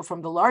on. So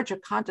from the larger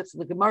context of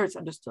the Gemara, it's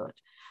understood.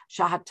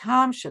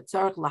 Shahatam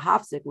shetzarich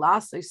lahafzik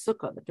lasei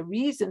sukkah. That the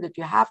reason that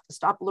you have to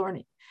stop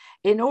learning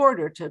in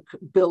order to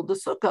build the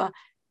sukkah,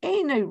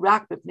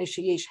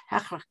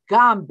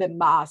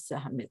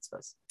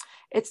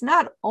 it's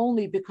not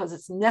only because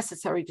it's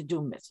necessary to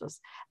do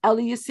mitzvahs, but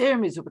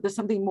there's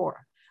something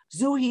more.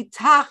 Zuhi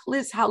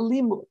tachlis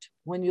halimud.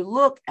 When you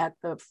look at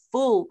the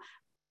full,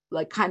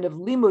 kind of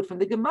limud from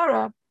the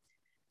Gemara,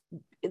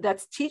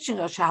 that's teaching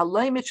us that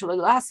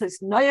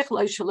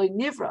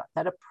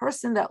a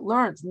person that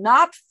learns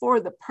not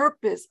for the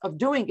purpose of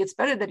doing, it's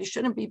better that he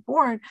shouldn't be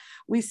born.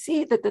 We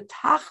see that the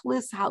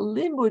tachlis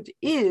halimud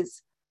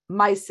is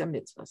ma'aseh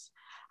mitzvahs.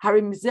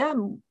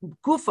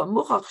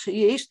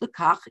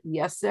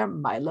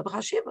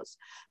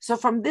 So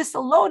from this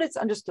alone, it's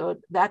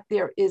understood that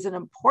there is an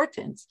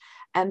importance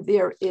and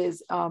there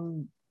is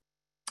an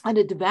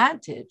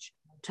advantage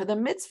to the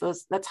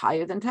mitzvahs that's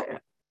higher than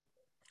Torah.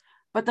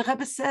 But the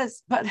Rebbe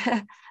says, but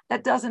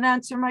that doesn't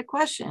answer my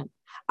question.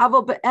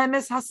 But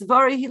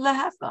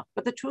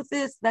the truth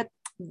is that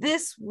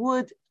this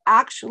would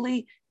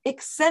actually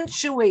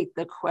accentuate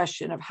the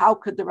question of how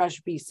could the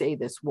Rashbi say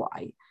this?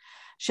 Why?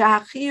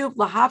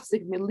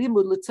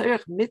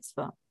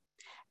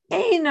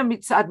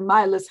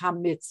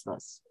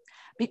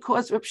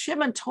 Because Reb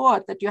Shimon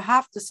taught that you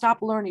have to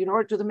stop learning in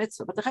order to do the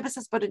mitzvah. But the Rebbe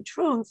says, but in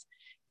truth,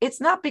 it's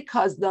not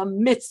because the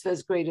mitzvah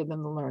is greater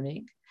than the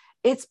learning.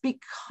 It's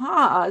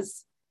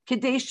because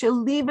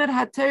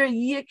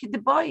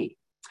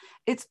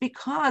It's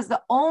because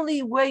the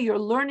only way your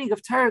learning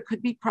of Torah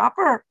could be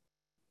proper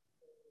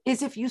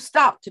is if you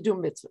stop to do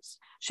mitzvahs.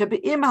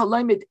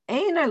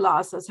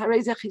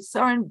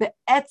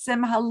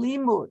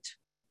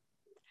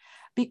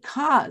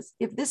 Because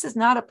if this is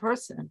not a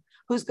person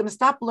who's going to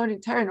stop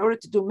learning Torah in order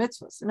to do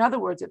mitzvahs, in other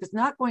words, if it's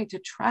not going to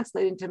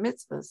translate into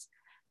mitzvahs,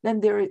 then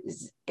there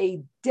is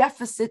a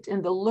deficit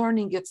in the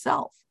learning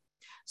itself.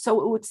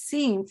 So it would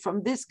seem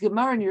from this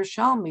Gemara in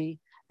Yerushalmi,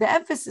 the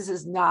emphasis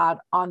is not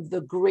on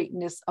the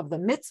greatness of the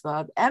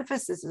mitzvah, the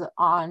emphasis is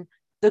on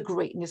the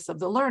greatness of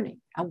the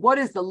learning. And what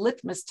is the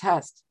litmus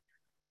test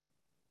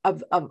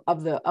of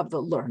the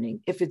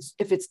learning? If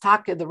it's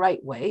taka the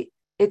right way,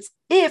 it's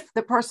if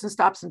the person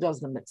stops and does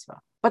the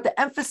mitzvah. But the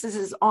emphasis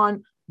is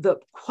on the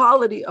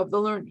quality of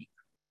the learning.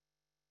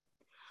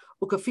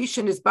 And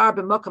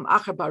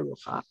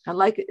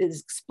like it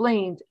is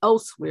explained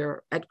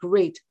elsewhere at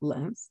great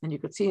length, and you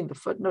could see in the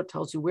footnote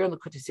tells you where in the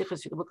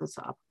Kotisichas, you can look this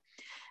up.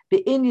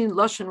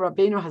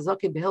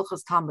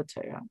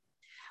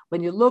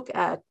 When you look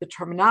at the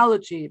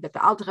terminology that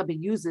the Alter Rebbe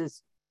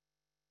uses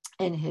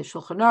in his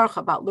Shulchan Aruch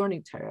about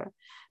learning Torah,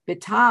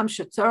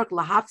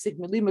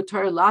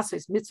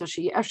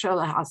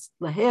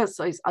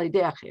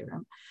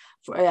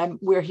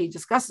 where he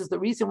discusses the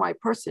reason why a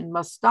person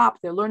must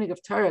stop their learning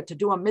of Torah to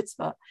do a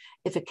mitzvah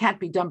if it can't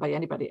be done by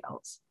anybody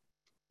else.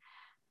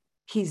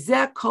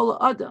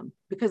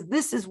 Because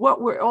this is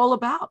what we're all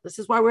about. This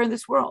is why we're in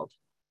this world.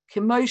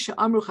 Like our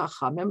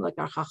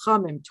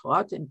Chachamim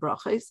taught in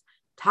Brachos,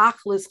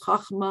 Tachlis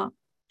Chachma,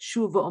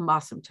 Shuva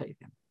Umasim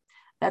Tovim.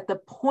 That the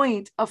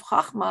point of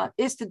Chachma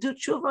is to do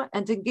tshuva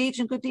and to engage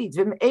in good deeds.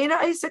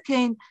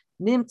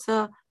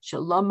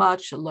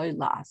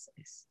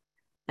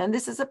 And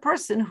this is a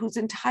person whose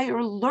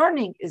entire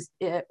learning is,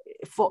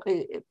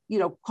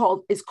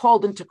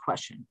 called into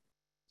question.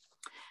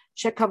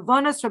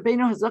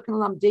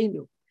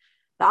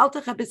 The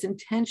Alter Rebbe's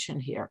intention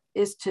here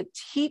is to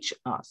teach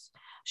us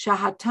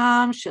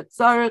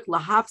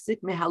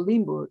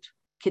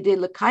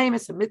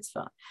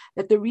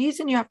that the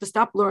reason you have to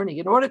stop learning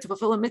in order to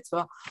fulfill a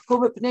mitzvah,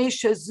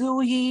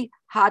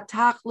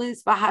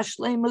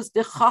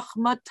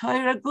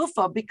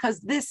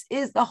 because this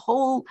is the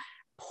whole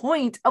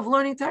point of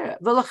learning Torah.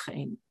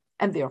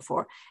 And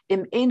therefore,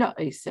 and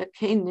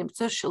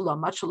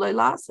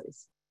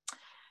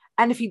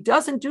if he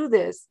doesn't do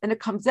this, and it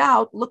comes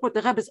out, look what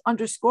the Rebbe is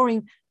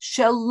underscoring,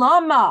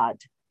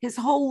 shelamad, his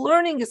whole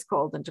learning is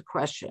called into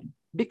question.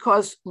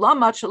 Because how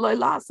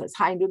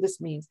do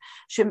this means?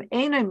 If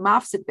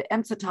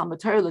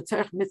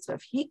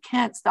he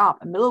can't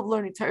stop in the middle of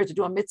learning Torah to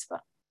do a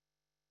mitzvah,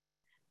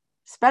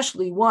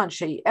 especially one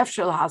a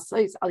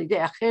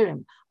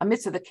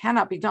mitzvah that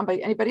cannot be done by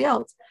anybody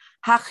else,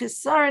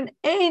 the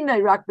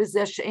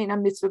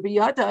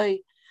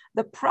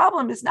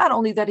problem is not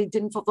only that he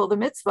didn't fulfill the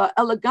mitzvah,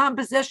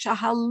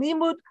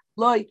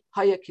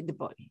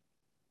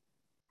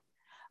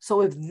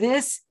 so if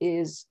this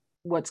is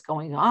what's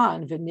going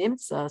on, so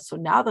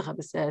now the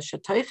Rebbe says,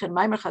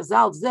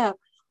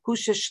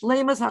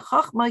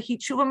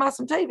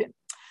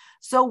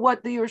 so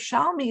what the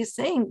Yerushalmi is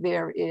saying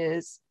there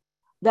is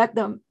that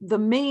the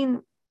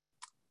main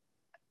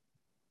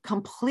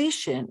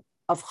completion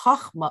of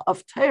Chachma,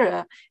 of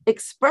Torah,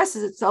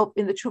 expresses itself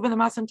in the Tshuva and the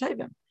Masim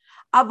Tovim.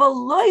 But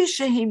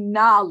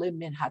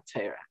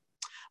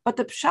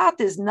the pshat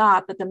is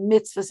not that the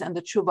mitzvahs and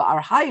the Tshuva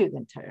are higher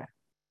than Torah.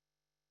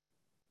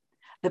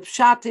 The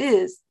pshat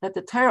is that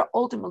the Torah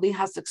ultimately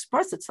has to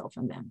express itself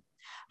in them.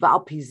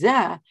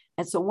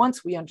 And so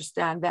once we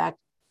understand that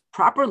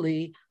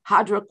properly,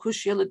 Hadra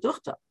Kushya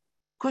Leduchta,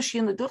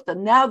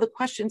 now the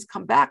questions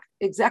come back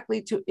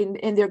exactly to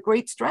in their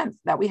great strength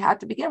that we had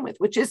to begin with,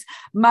 which is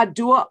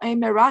Madua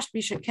Rashbi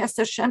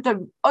Shekesa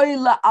Shemta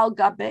Oila Al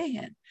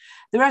Gabehen.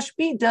 The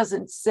Rashbi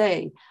doesn't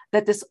say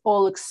that this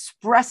all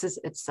expresses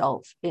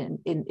itself in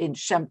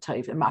Shem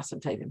Tov and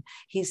Masim Tovim.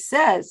 He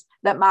says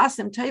that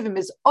Masim Tovim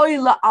is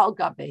Oila Al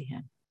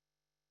Gabehen.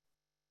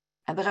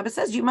 And the Rebbe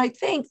says, you might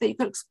think that you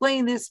could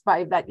explain this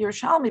by that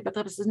Yerushalmi, but the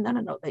Rebbe says,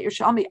 no. That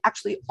Yerushalmi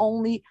actually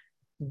only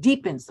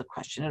deepens the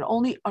question. It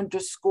only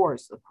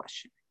underscores the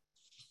question.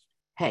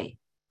 Hey,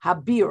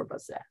 Habir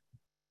Bazeh.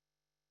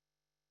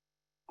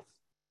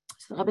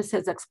 So the Rebbe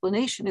says,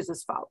 explanation is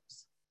as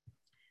follows.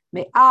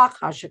 Me'ach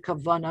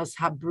hashekavanas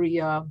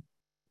habriya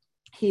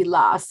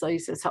hila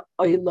asayis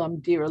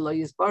ha'olam dir lo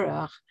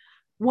yizbarach.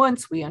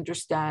 Once we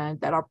understand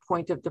that our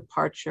point of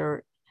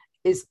departure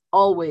is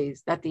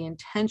always that the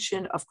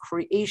intention of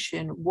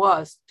creation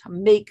was to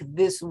make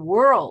this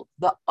world,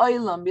 the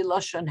olam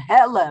milashon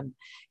helem,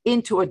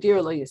 into a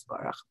dir lo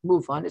yizbarach.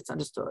 Move on, it's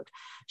understood.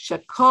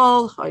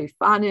 Shekol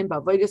haifanim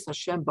b'avodas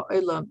Hashem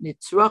ba'olam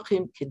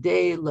nitzrachim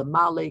kidei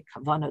lemale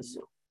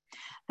kavanazu.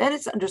 Then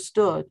it's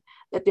understood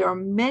that there are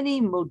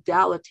many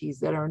modalities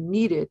that are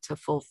needed to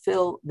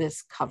fulfill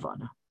this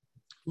kavanah.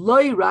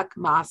 Lo rak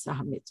ma'aseh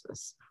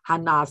hamitzvos,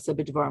 hanaseh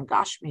b'dvarim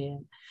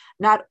gashmiyim.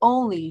 Not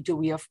only do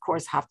we, of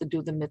course, have to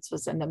do the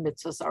mitzvahs, and the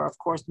mitzvahs are, of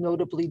course,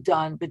 notably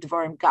done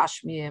b'dvarim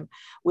gashmiyim,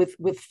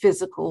 with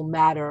physical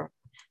matter.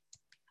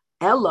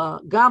 Ella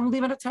gam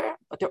limit Torah,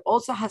 but there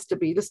also has to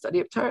be the study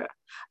of Torah.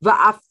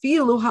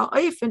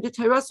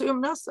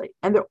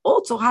 And there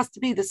also has to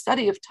be the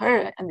study of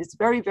Torah and this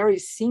very, very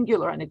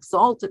singular and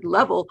exalted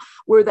level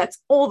where that's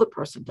all the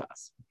person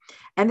does.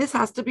 And this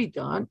has to be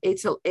done. And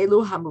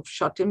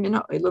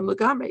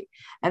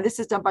this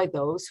is done by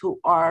those who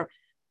are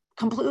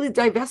completely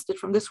divested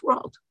from this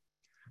world.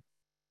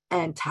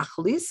 And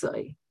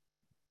tachlisai,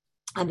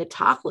 and the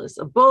tachlis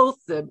of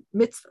both the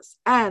mitzvahs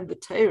and the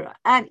Torah,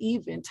 and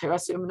even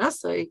Teras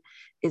Yomnasai,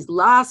 is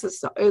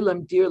lasas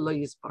ha'olam dir lo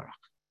yisbarach,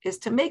 is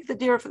to make the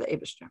dir for the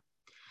Eibishter.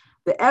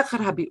 The echad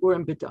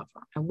habiurim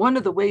b'davar, and one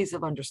of the ways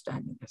of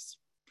understanding this,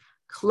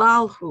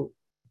 klal hu.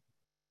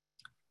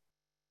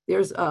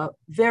 There's a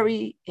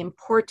very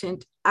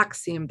important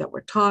axiom that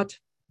we're taught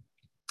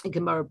in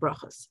Gemara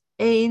Brachos: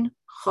 ein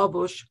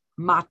chavush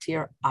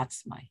matir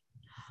atzmai.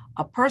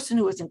 A person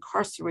who is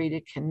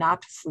incarcerated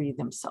cannot free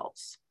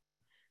themselves.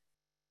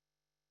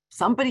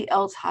 Somebody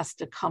else has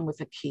to come with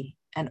a key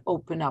and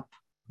open up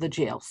the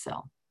jail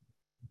cell.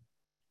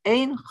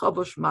 Ein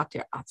chavush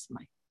matir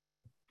atzmai.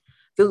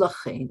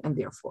 V'lachein, and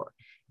therefore,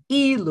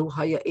 ilu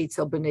haya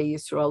etzel b'nei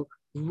Yisrael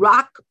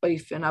rak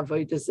oifen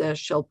avodah zeh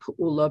shel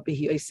pu'ula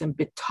b'hi'osem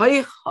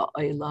b'toich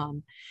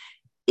ha'olam.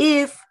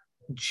 If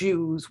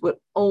Jews would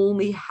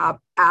only have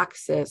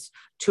access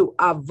to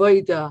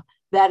avodah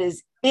that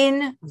is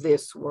in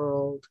this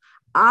world,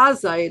 then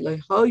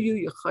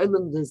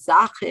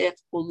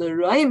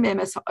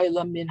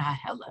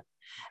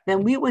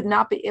we would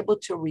not be able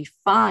to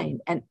refine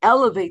and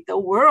elevate the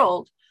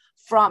world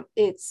from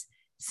its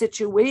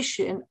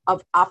situation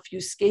of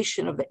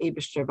obfuscation of the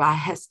Eibishter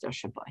v'hester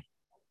shabai.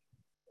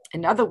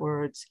 In other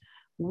words,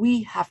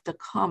 we have to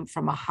come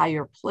from a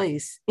higher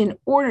place in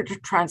order to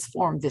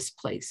transform this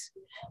place.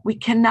 We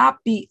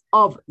cannot be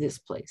of this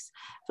place.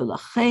 And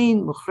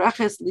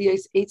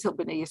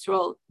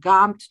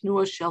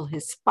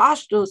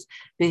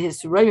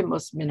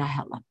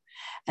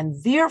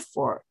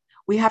therefore,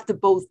 we have to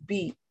both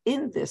be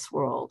in this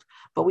world,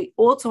 but we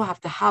also have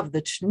to have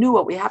the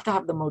tnua, we have to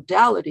have the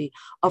modality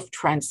of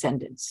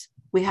transcendence.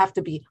 We have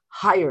to be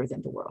higher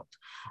than the world.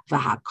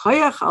 And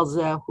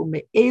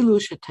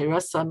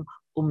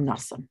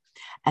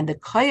the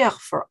koyach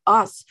for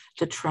us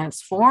to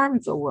transform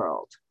the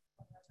world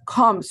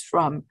comes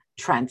from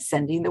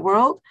transcending the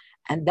world,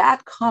 and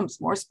that comes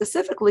more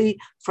specifically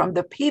from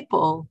the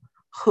people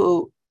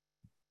who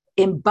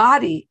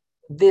embody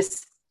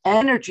this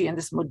energy and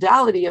this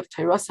modality of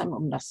Teirasam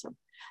Umnasam,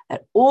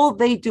 that all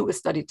they do is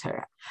study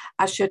Torah.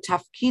 Asher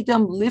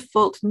tafkidam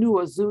lifol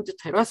tnua zu de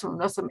Teirasam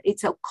Umnasam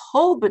etzel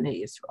kol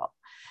b'nei Yisrael.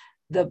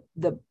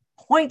 The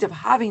point of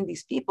having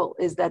these people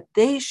is that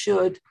they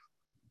should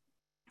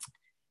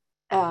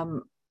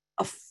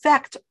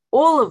affect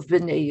all of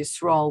Bnei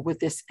Yisrael with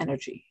this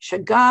energy.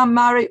 Shagam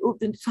mare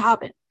uvdin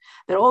taben.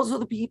 That also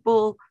the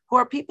people who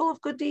are people of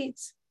good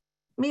deeds,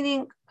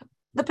 meaning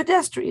the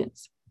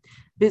pedestrians.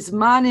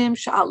 Bismanim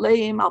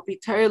sha'aleim al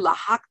b'Torah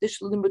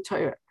lahakdish limud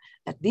Torah.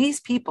 That these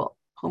people,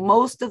 who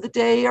most of the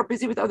day are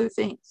busy with other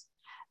things,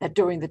 that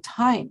during the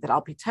time that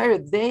al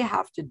b'Torah they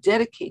have to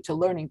dedicate to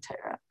learning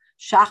Torah,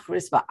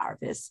 shachris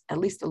va'arvis, at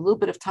least a little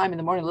bit of time in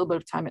the morning, a little bit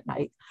of time at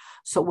night.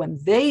 So when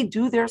they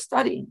do their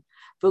studying,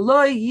 and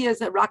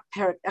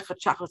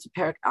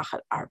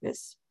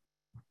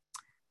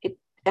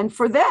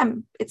for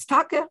them, it's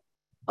taka,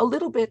 a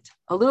little bit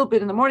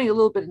in the morning, a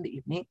little bit in the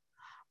evening.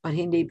 But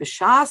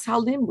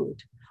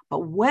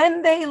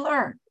when they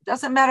learn, it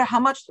doesn't matter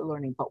how much they're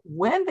learning, but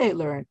when they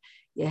learn,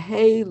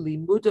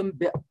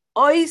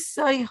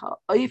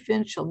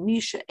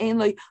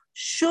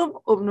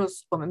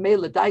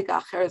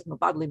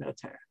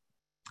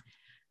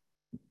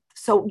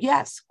 so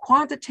yes,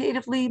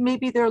 quantitatively,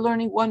 maybe they're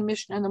learning one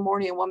mission in the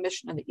morning and one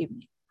mission in the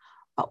evening.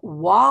 But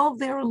while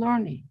they're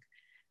learning,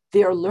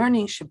 their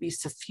learning should be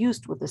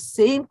suffused with the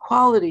same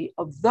quality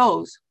of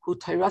those who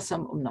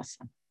Teirasam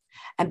Umnasam.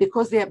 And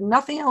because they have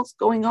nothing else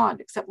going on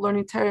except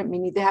learning Torah,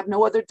 meaning they have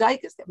no other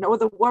daikas, they have no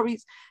other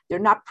worries, they're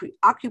not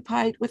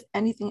preoccupied with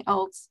anything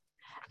else.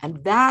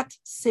 And that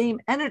same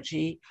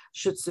energy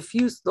should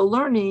suffuse the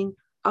learning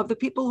of the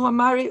people who are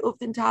Mari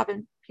Uvdin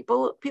Tavin,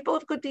 people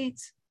of good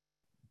deeds.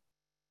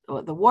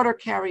 The water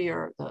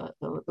carrier,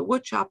 the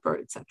wood chopper,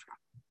 etc.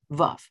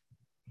 Vav.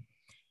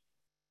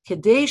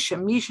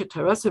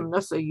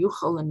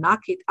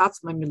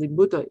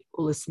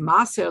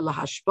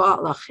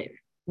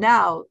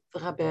 Now the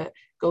Rebbe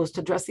goes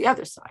to address the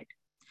other side.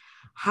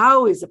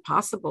 How is it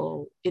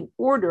possible, in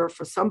order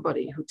for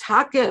somebody who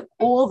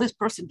all this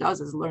person does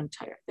is learn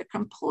Torah, they're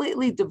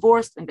completely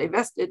divorced and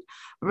divested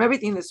from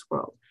everything in this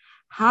world?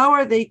 How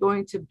are they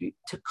going to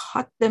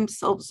cut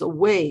themselves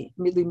away?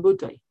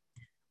 Milimudai.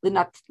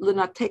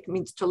 Linatek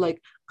means to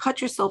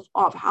cut yourself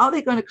off. How are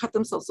they going to cut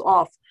themselves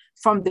off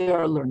from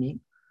their learning?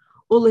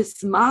 And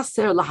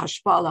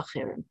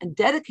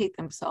dedicate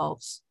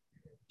themselves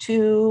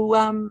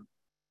to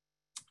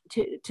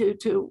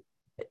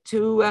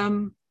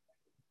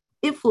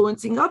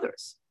influencing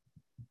others.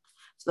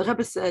 So the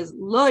Rebbe says,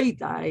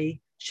 Loidai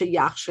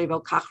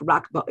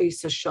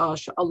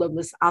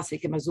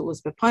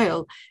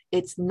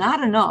It's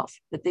not enough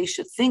that they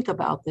should think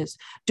about this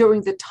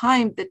during the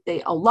time that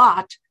they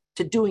allot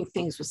to doing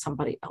things with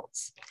somebody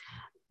else.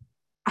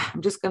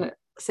 I'm just going to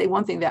say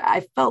one thing that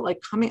I felt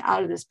like coming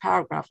out of this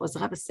paragraph was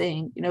I was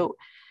saying,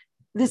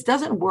 this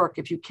doesn't work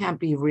if you can't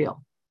be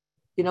real.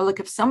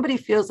 Like if somebody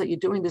feels that you're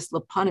doing this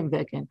lepanim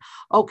vegan,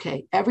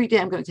 okay, every day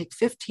I'm going to take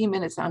 15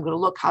 minutes and I'm going to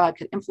look how I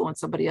could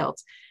influence somebody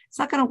else. It's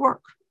not going to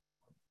work.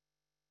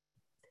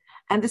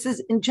 And this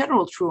is in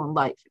general true in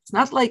life. It's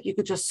not like you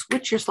could just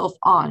switch yourself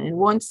on in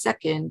 1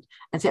 second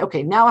and say,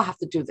 okay, now I have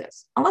to do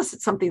this. Unless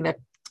it's something that's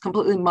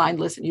completely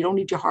mindless and you don't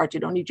need your heart, you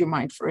don't need your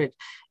mind for it.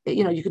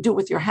 You could do it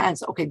with your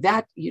hands. Okay,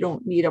 that you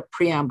don't need a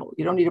preamble.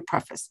 You don't need a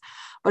preface.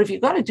 But if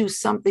you've got to do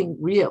something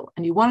real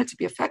and you want it to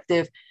be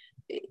effective,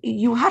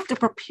 you have to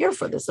prepare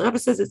for this. The Rebbe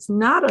says it's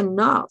not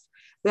enough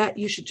that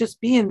you should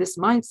just be in this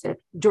mindset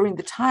during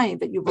the time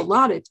that you've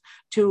allotted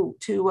to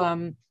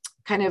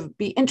kind of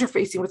be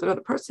interfacing with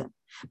another person.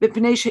 Because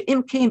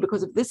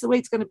if this is the way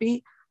it's going to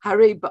be,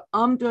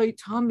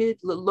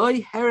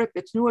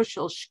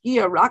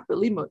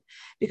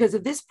 because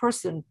if this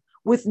person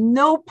with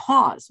no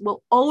pause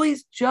will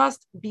always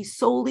just be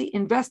solely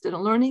invested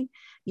in learning,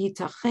 it's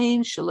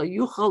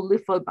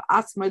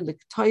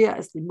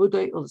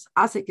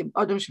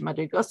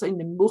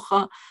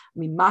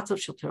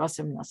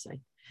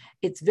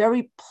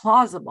very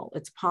plausible.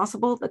 It's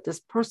possible that this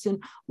person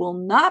will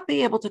not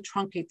be able to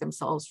truncate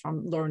themselves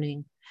from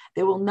learning.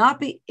 They will not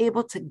be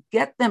able to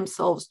get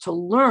themselves to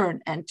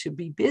learn and to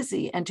be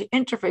busy and to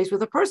interface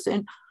with a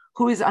person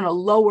who is on a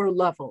lower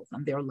level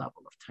than their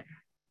level of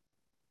Torah.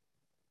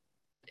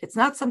 It's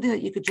not something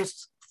that you could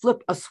just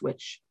flip a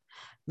switch.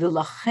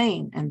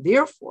 And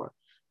therefore,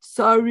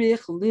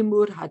 sarich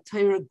limud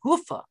haTorah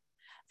gufa.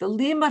 The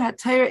limud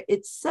haTorah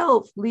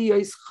itself,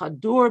 liyos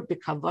chadur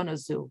b'kavana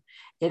zu.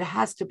 It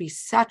has to be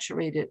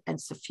saturated and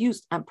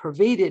suffused and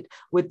pervaded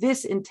with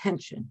this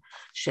intention.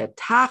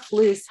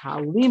 Shetachlis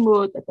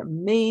halimud, that the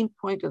main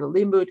point of the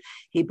limud,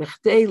 he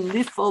b'chdei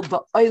lifol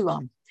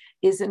ba'olam,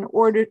 is in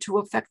order to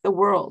affect the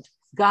world.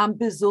 Gam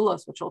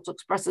bizulas, which also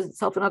expresses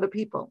itself in other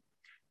people.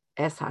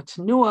 Es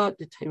hatnua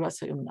de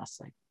teirasa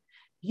umnasai.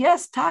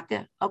 Yes,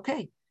 Taka,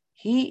 okay.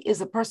 He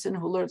is a person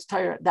who learns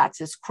Torah. That's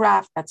his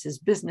craft, that's his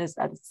business,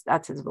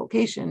 that's his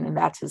vocation, and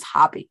that's his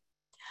hobby.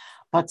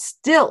 But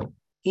still,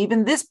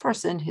 even this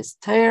person, his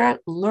Torah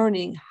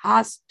learning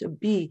has to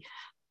be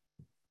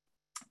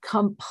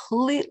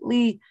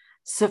completely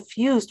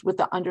suffused with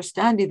the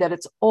understanding that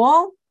it's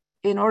all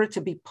in order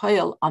to be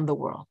payal on the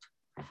world.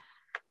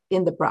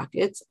 In the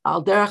brackets,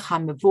 al derech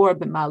hamevor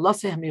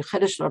b'ma'alosei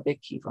hamiyuchedes Rabbi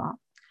Akiva,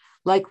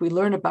 like we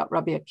learn about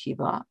Rabbi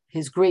Akiva,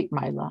 his great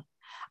Maila,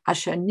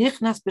 Asher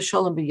nichnas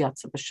b'shalom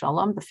b'yatza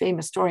b'shalom, the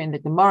famous story in the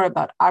Gemara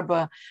about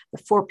Arba, the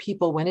 4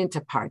 people went into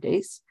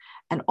Pardes,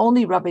 and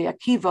only Rabbi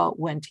Akiva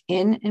went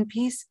in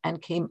peace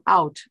and came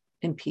out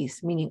in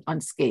peace, meaning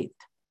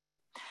unscathed.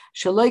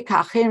 Shaloi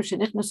ka'acherim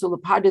shenichnasu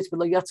l'Pardes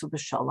v'lo yatzu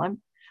b'shalom.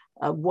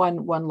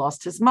 One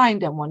lost his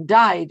mind, and one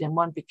died, and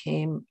one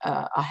became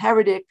a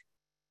heretic.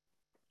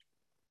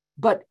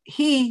 But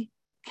he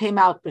came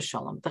out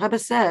b'shalom. The Rebbe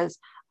says,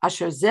 the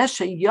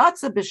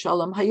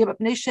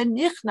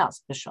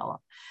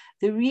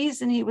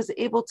reason he was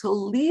able to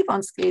leave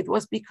unscathed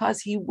was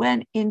because he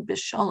went in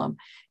b'shalom.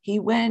 He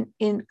went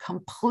in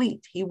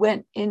complete. He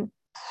went in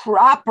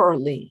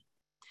properly.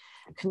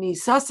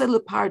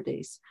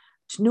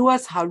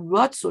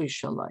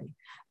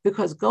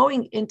 Because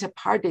going into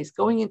Pardes,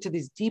 going into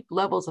these deep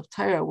levels of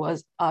Torah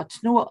was a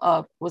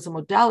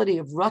modality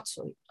of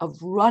ratzoi, of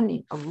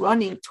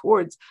running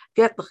towards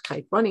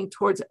Getlechkeit, running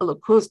towards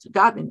Elokus,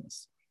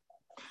 godliness.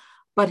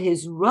 But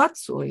his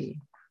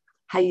ratzoi,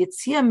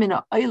 hayitzia min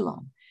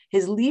ha'olam,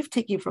 his leave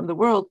taking from the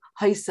world,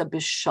 haisa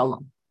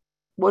b'shalom.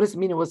 What does it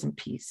mean? It was in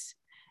peace.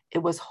 It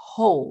was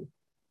whole.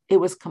 It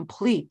was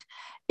complete.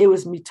 It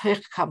was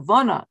mitoich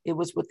kavana. It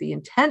was with the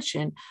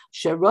intention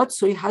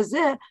sheratzoi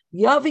hazeh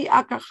yavi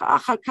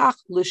achar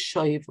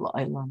l'shoiv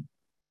la'olam,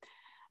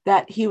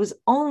 that he was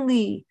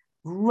only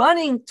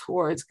running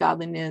towards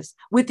godliness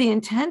with the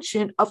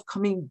intention of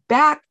coming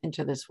back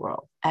into this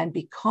world. And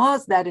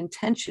because that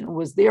intention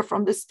was there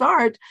from the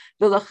start,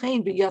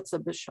 v'lachein v'yatza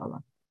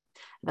b'shalom.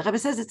 The Rebbe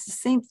says it's the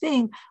same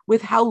thing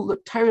with how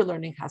Torah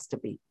learning has to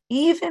be,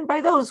 even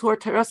by those who are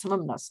Teirasim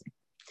Amnasi.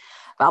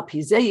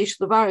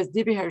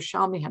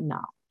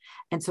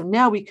 And so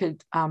now we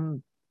could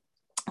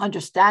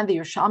understand the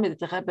Yerushalmi that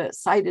the Rebbe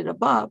cited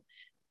above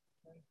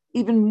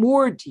even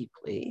more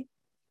deeply.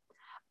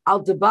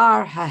 Al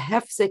debar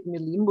hahefsek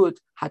milimud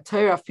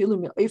haTorah afilu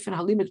mi'ofen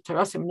halimud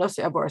terasim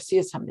nasi avar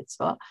asiyas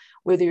hamitzvah,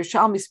 where the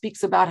Yerushalmi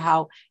speaks about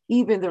how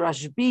even the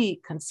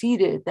Rashbi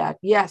conceded that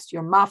yes,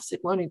 you're mafsik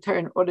learning Torah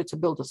in order to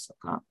build a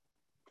sukkah.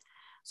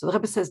 So the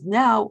Rebbe says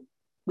now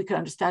we can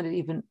understand it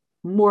even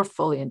more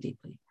fully and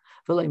deeply.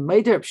 And then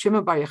the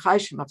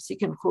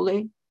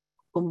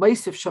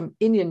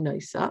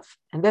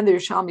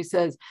Yerushalmi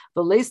says,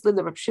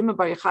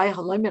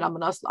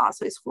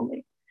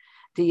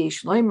 The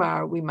Yesh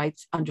Loimar, we might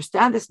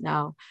understand this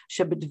now.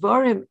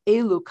 Shebedvarim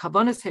elu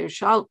kavanas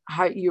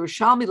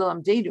Yerushalmi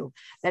lalamdeinu.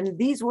 That in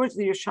these words of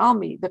the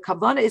Yerushalmi, the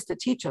kavana is to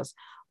teach us.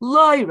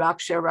 Not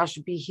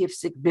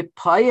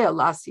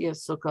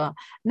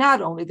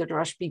only that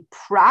Rashbi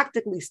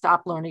practically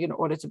stopped learning in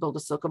order to build a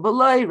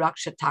sukkah,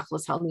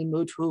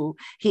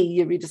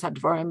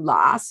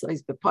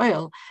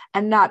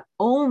 and not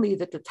only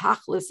that the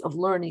tachlis of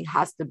learning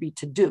has to be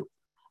to do.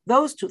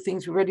 Those two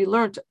things we already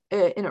learned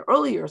in an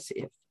earlier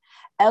sif.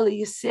 But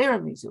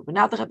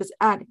now the Rebbe is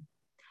adding,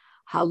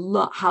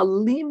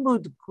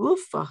 halimud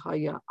gufa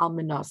haya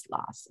alminas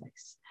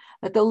la'asais,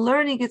 that the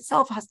learning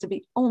itself has to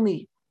be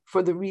only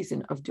for the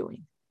reason of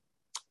doing.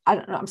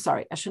 I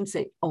shouldn't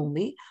say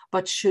only,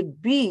 but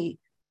should be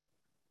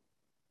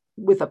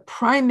with a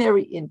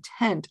primary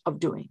intent of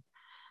doing.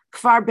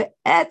 Kfar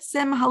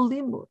be'etzem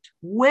halimud,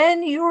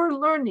 when you're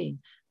learning,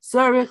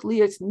 zarech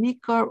liyos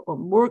nikar or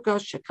murga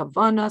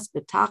shekavanas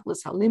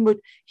betachlis halimud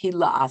hi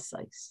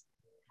la'asais.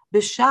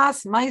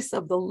 B'shas mais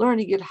of the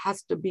learning, it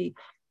has to be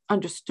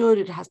understood,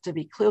 it has to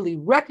be clearly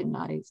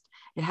recognized,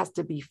 it has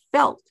to be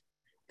felt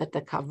that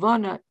the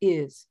kavana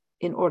is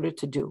in order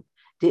to do.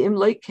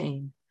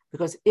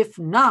 Because if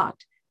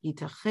not, because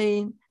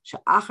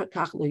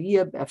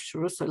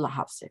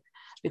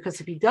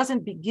if he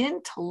doesn't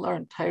begin to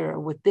learn Torah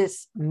with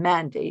this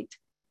mandate,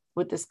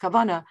 with this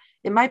kavana,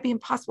 it might be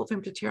impossible for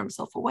him to tear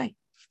himself away.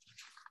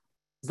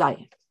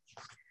 Zayin.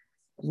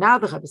 Now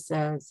the Rebbe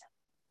says,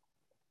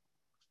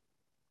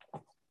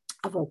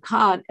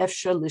 and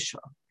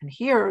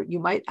here you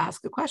might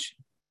ask a question.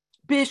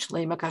 It's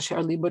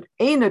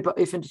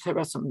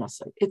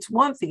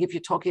one thing if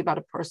you're talking about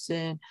a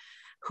person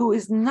who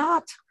is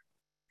not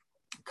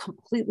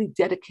completely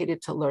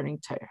dedicated to learning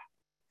Torah.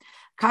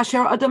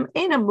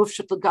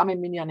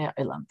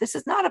 This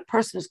is not a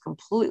person who's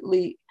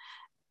completely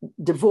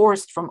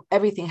divorced from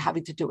everything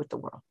having to do with the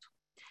world.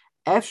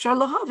 So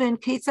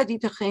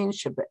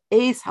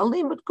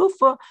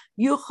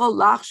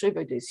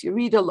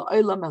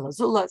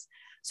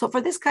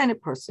for this kind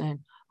of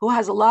person who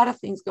has a lot of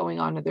things going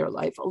on in their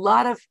life, a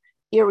lot of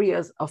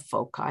areas of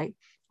foci,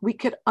 we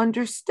could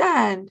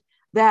understand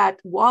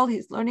that while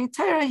he's learning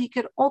Torah, he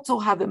could also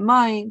have in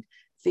mind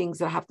things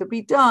that have to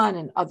be done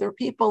and other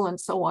people and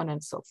so on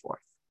and so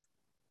forth.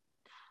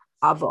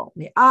 But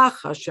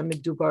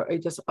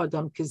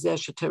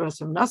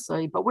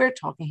we're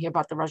talking here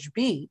about the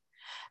Rashbi.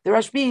 The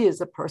Rashbi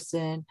is a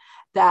person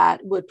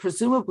that would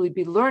presumably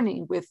be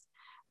learning with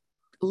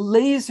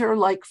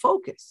laser-like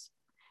focus.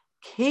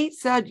 How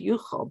is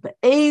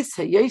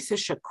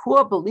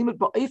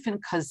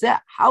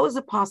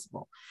it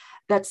possible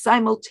that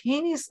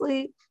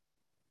simultaneously,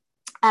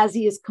 as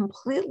he is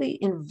completely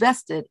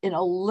invested in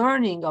a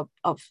learning of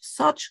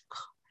such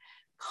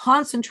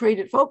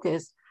concentrated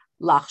focus,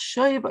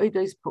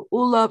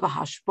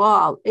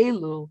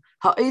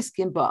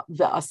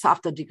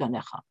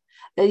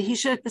 that he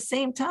should at the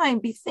same time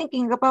be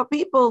thinking about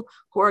people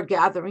who are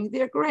gathering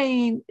their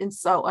grain and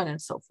so on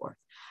and so forth.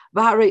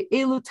 These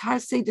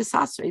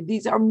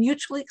are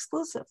mutually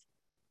exclusive.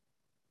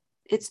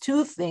 It's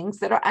two things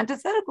that are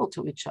antithetical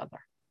to each other.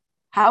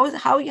 How is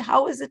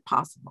it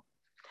possible?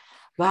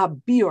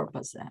 And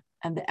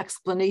the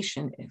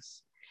explanation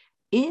is,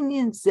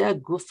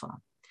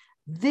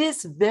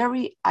 this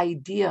very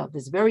idea,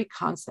 this very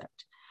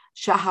concept,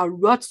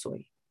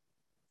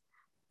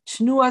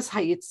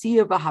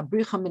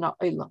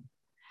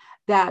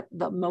 that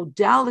the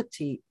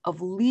modality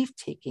of leave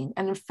taking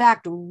and in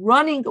fact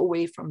running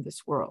away from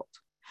this world,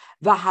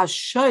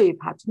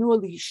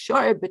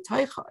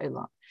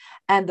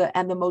 and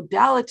the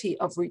modality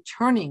of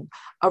returning,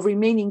 of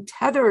remaining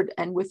tethered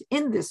and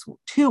within this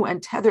to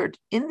and tethered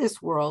in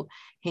this world,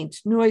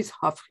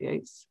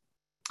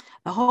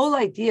 the whole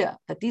idea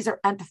that these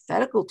are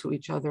antithetical to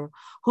each other.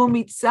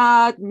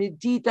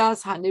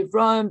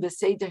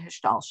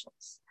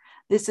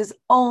 This is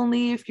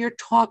only if you're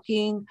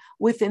talking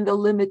within the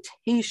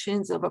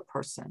limitations of a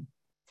person.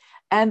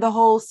 And the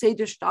whole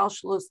Seder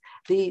Shtalshalos,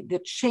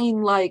 the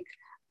chain-like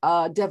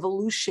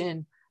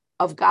devolution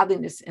of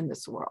godliness in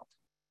this world.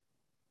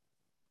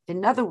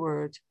 In other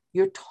words,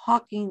 you're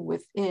talking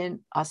within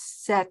a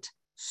set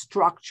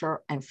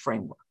structure and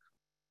framework.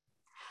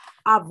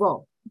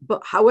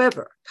 But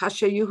however,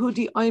 Kasher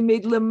Yehudi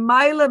Oimed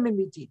Lemaila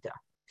Mimidida.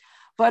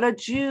 But a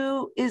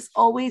Jew is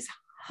always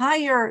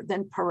higher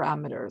than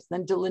parameters,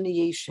 than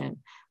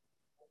delineation,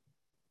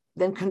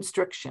 than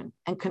constriction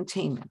and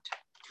containment.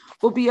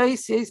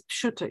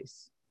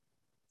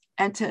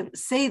 And to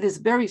say this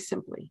very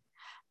simply,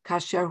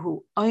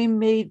 Kasher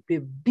Oimed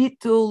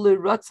Bibitul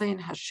Liratzain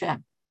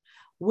Hashem.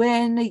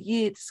 When a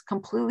Yid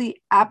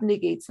completely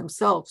abnegates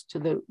themselves to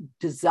the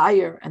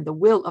desire and the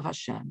will of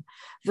Hashem,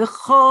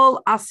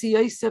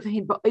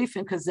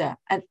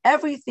 and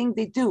everything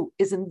they do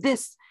is in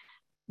this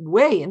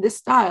way, in this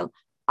style,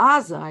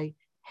 azai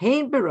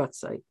hein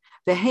beratzai,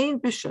 vehein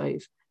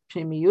b'shayv,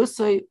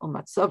 pnimiyusai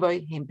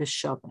umatzavai hein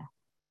b'shaveh,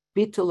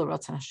 bitul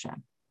ratzon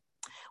Hashem.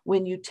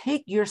 When you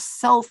take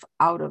yourself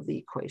out of the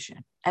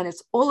equation, and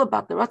it's all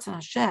about the Ratzon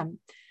Hashem,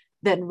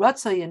 then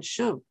Ratzai and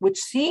Shuv, which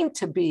seem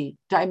to be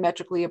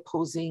diametrically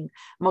opposing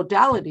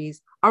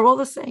modalities, are all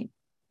the same.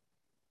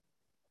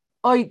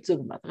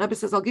 The Rebbe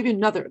says, I'll give you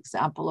another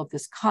example of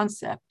this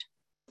concept.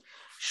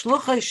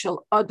 Shluchai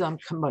shel Adam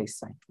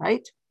kamoisai,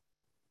 right?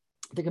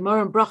 The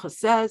Gemara in Bracha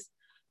says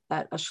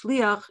that a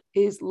shliach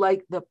is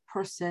like the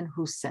person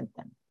who sent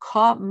them.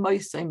 Ka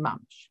moisai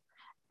mamish.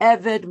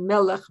 Eved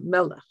melech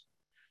melech.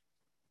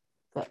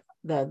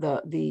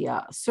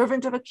 The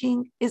servant of a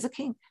king is a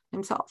king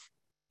himself.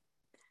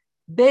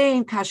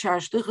 And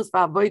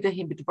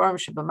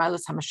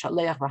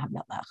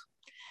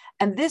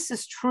this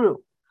is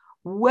true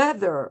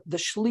whether the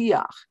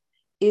shliach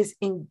is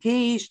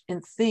engaged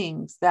in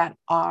things that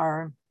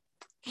are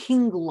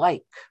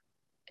king-like.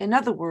 In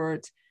other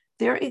words,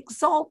 they're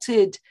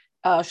exalted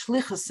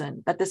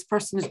shlichusin that this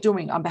person is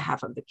doing on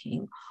behalf of the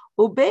king.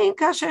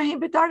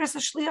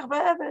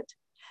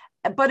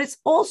 But it's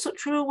also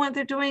true when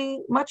they're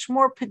doing much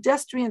more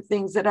pedestrian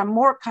things that are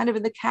more kind of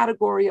in the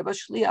category of a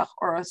shliach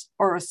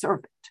or a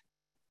servant.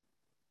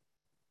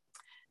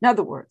 In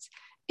other words,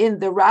 in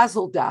the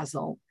razzle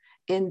dazzle,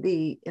 in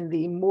the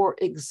more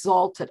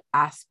exalted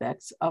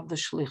aspects of the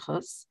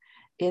shlichus,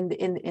 in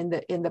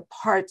the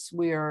parts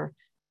where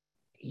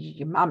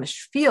you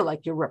mamish feel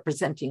like you're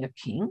representing a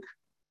king,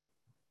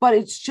 but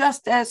it's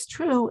just as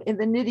true in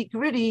the nitty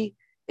gritty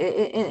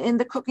in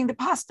the cooking the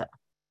pasta.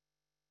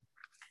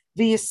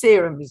 The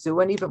Yisera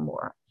Mizu, and even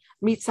more.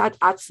 Mitzad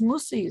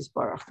Atzmusa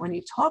Yisbarach, when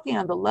you're talking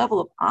on the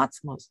level of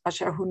Atzmus,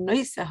 Asher Hu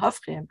Noise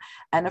Hafchim,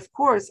 and of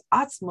course,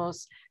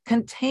 Atzmus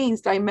contains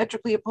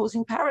diametrically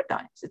opposing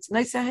paradigms. It's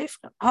Noise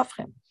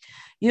Hafchim.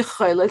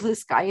 Yicholet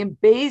Liskayim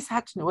Beis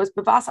Hatnuas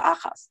Bevas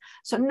Achas.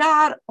 So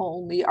not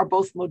only are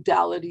both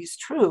modalities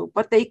true,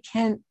 but they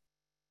can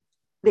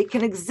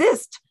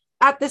exist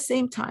at the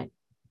same time.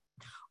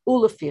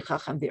 And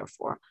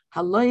therefore,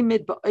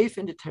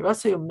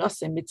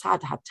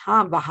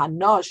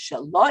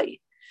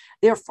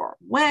 therefore,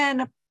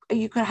 when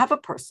you can have a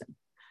person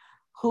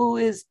who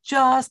is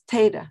just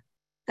Teda,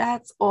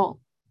 that's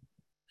all.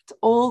 It's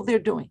all they're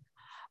doing.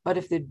 But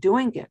if they're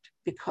doing it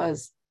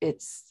because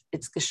it's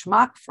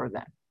geschmack for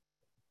them,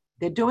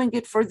 they're doing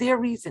it for their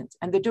reasons,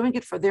 and they're doing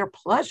it for their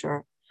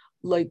pleasure,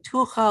 then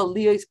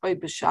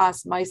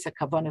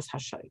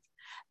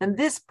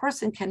this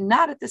person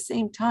cannot at the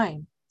same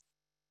time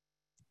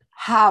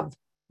have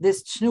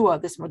this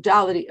chnua, this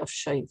modality of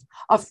shayv,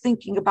 of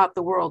thinking about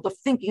the world, of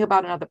thinking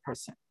about another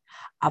person.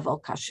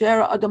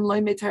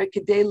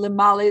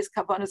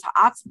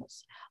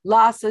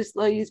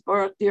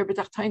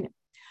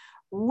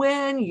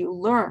 When you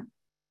learn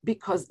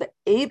because the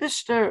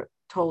Eibishter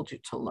told you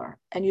to learn,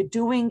 and you're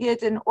doing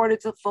it in order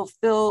to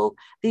fulfill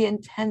the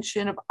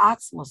intention of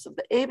atzmos, of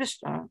the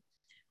Eibishter,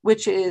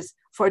 which is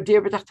for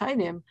dir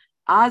b'tachtainim,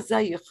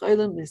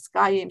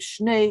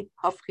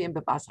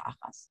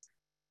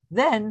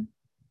 then,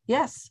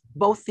 yes,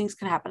 both things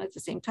can happen at the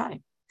same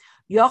time.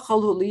 He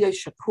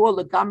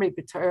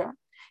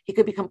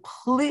could be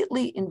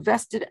completely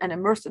invested and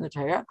immersed in the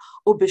Torah,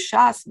 or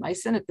b'shas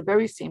ma'isen at the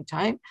very same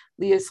time.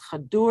 Liyas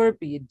chadur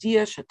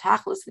b'yediyah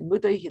shetachlis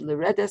limudei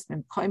hileredes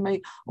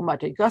mimkoimei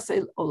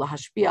umadrigasei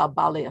olahashpia al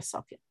balei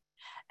asakin.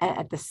 And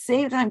at the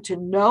same time, to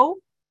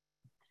know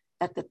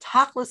that the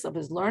tachlis of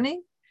his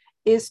learning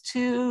is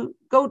to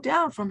go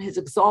down from his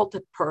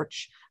exalted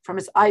perch, from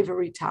his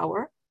ivory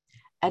tower,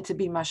 and to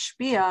be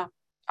mashpia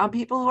on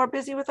people who are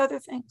busy with other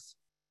things.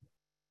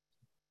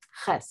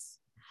 Ches.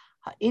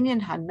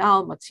 Ha'inyan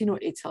hanal matzinu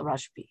etzel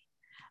Rashbi.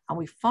 And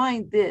we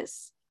find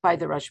this by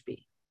the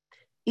Rashbi.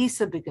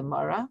 Isa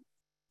b'Gemara,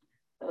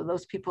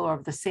 those people are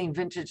of the same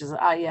vintage as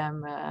I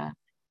am.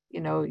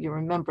 You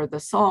remember the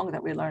song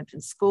that we learned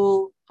in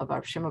school of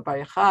Rav Shimon Bar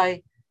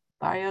Yochai,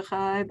 Bar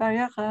Yochai, Bar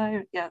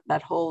Yochai,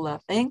 that whole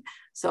thing.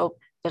 So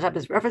the Rebbe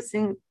is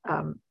referencing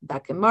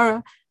that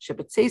Gemara,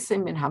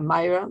 Shebetzeisei min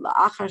hamayra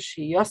la'achar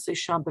sheyasei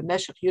sham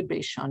b'meshech yud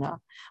be'ishana,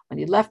 when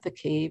he left the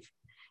cave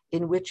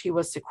in which he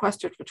was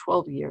sequestered for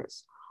 12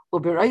 years.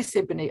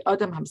 U'bereisei b'nei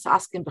adam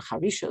hamsaskin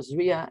b'charisha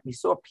zriya, and he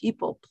saw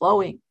people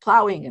plowing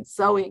and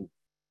sowing.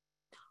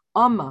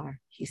 Amar,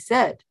 he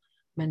said,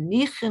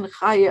 Manichin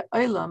chaye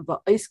olam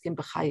ba'oiskin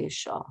b'chaye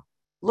shah.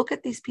 Look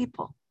at these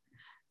people.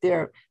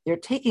 They're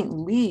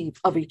taking leave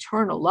of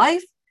eternal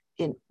life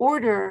in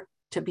order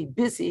to be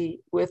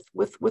busy with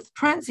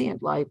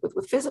transient life,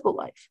 with physical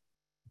life.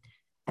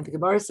 And the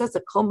Gemara says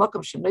that kol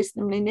makom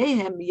shenoisnim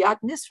neinehem miyad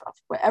nisraf.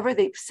 Wherever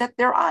they set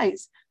their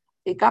eyes,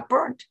 it got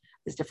burnt.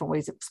 There's different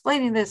ways of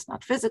explaining this,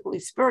 not physically,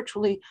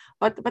 spiritually,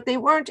 but they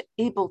weren't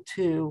able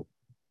to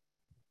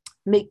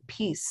make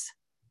peace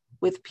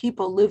with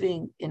people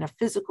living in a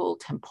physical,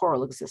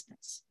 temporal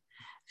existence.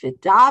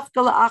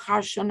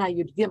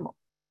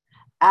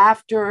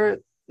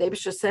 After the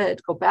Eibishter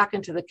said, go back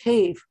into the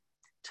cave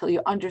till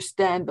you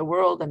understand the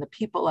world and the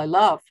people I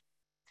love,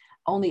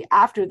 only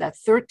after that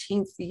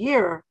 13th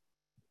year,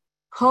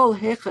 Kol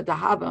Hecha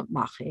Dahaba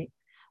Machi.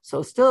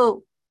 So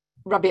still,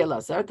 Rabbi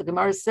Elazar, the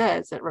Gemara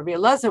says that Rabbi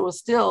Elazar was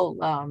still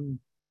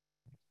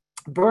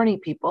burning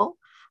people.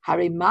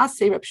 Hari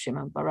Masei Rabbi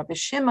Shimon, but Rabbi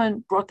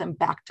Shimon brought them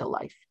back to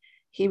life.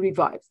 he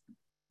revived them.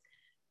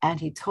 And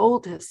he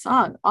told his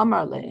son,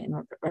 Amar Le,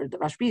 or the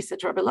Rashbi said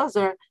to Rabbi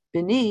Lazar,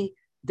 Bini,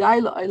 dai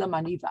la'olam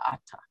ani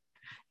va'ata.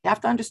 You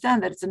have to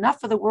understand that it's enough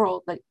for the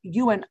world that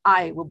you and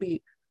I will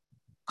be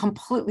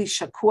completely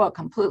shakua,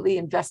 completely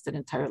invested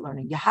in Torah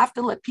learning. You have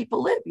to let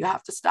people live. You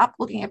have to stop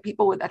looking at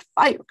people with that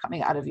fire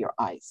coming out of your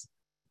eyes.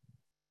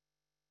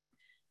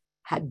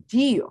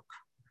 Hadiyuk.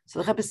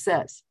 So the Rebbe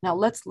says, now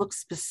let's look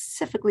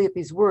specifically at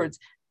these words.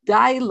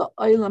 Dai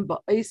la'olam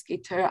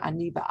ba'oskei Torah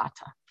ani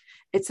va'ata.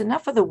 It's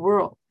enough for the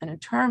world. And in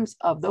terms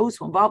of those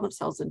who involve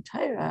themselves in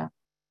Torah,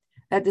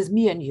 that is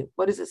me and you.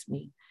 What does this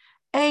mean?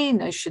 Chas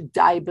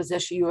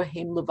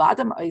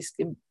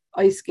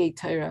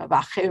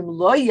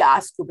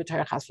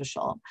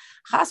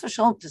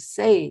v'shalom to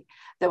say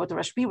that what the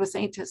Rashbi was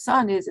saying to his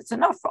son is it's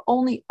enough for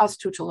only us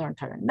two to learn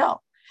Torah.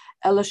 No.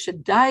 It's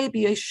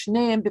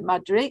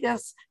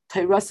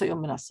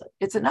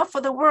enough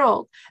for the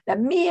world that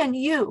me and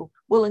you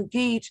will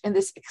engage in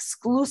this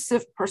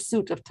exclusive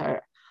pursuit of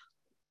Torah.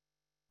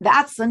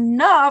 That's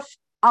enough.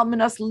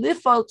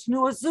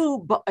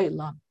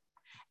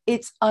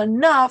 It's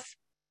enough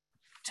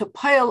to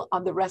pile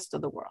on the rest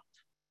of the world.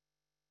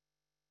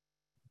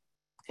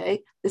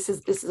 Okay, this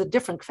is a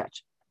different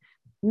fetch.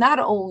 Not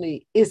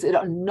only is it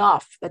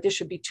enough that there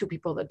should be two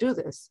people that do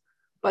this,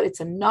 but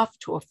it's enough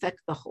to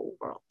affect the whole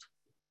world.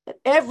 That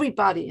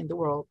everybody in the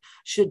world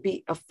should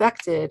be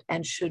affected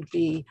and should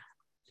be,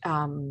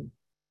 you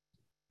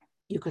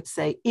could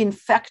say,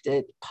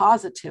 infected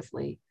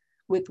positively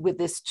with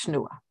this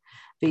tnua.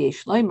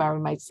 V'yesh loymar,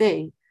 we might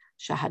say,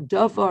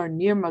 shahadavar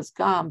nirmaz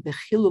gam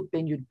b'chiluk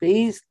ben yud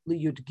beis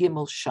liyud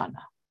gimel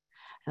shana.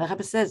 And the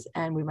Rebbe says,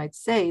 and we might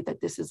say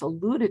that this is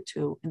alluded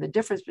to in the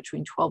difference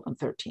between 12 and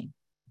 13.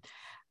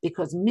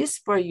 Because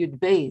mispar yud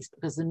beis,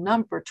 because the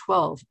number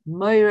 12,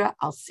 moira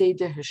al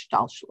seder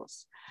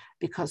hishtalshlus,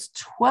 because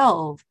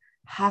 12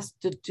 has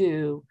to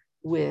do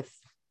with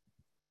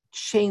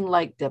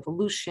chain-like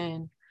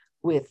devolution,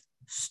 with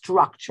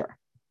structure.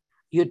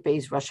 Yud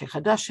beis Rashi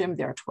Chadashim,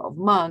 there are 12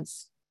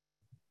 months.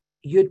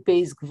 Yud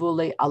beis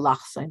Gvulei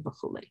Alachsain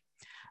b'chulei.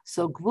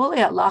 So Gvulei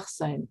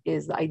Alachsain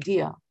is the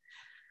idea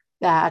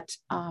that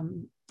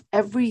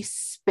every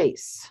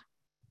space,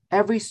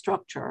 every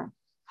structure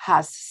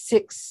has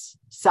 6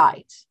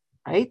 sides,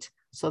 right?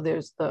 So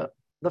there's the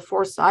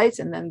 4 sides,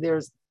 and then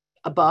there's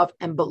above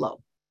and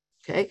below.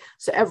 Okay,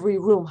 so every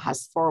room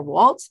has 4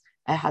 walls,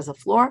 it has a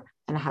floor,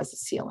 and it has a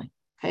ceiling.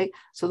 Okay,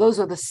 so those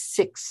are the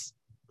 6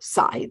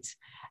 sides.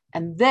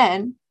 And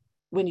then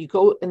when you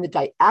go in the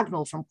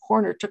diagonal from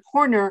corner to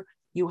corner,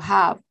 you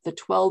have the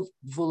 12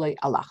 Gvulei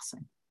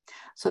Alachsain.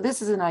 So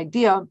this is an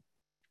idea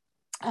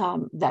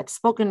that's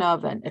spoken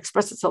of and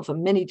expressed itself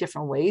in many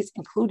different ways,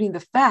 including the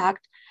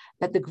fact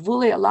that the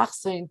Gvulei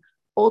Alachsain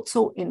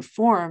also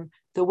inform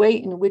the way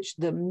in which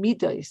the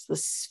midas, the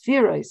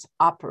spheres,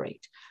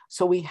 operate.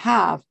 So we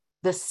have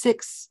the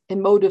 6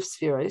 emotive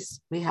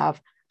spheres. We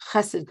have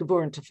Chesed,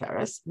 Gevur, and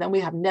Tiferes. Then we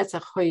have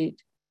Netzach, Hod,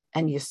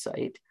 and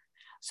Yesod.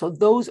 So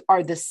those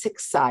are the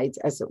 6 sides,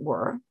 as it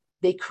were.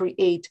 They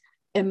create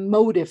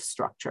emotive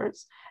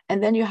structures.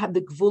 And then you have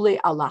the Gvulei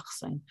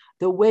Alachsain,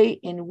 the way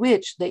in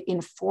which they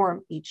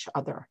inform each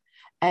other,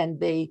 and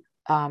they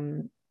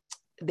operate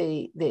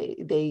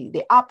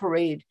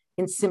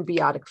in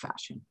symbiotic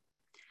fashion.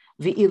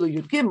 V'ilu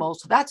Yud Gimel,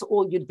 so that's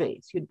all Yud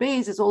Beis. Yud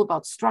Beis is all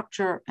about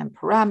structure and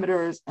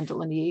parameters and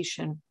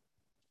delineation.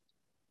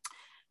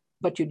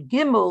 But Yud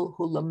Gimel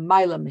hu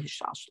l'mayla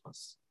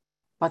mihishashlos.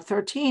 But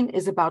 13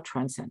 is about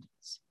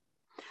transcendence.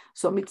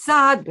 So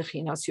mitzad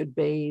b'chinas Yud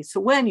Beis.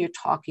 So when you're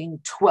talking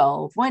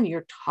 12, when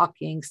you're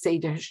talking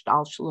seder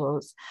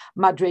hishtalshlos,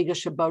 madrega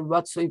sheba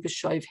ratzoi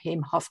v'shoiv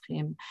heim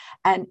hafchim,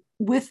 and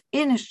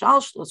within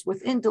hishtalshlos,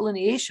 within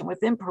delineation,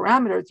 within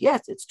parameters,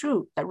 yes, it's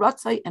true that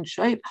ratzoi and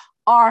shoiv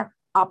are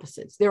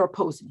opposites; they're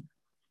opposing,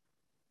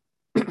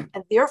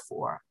 and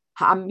therefore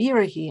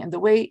ha'amirahi, and the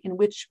way in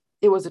which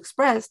it was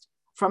expressed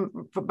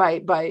by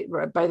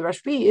the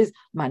Rashbi is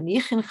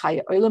manichin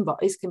chaya olam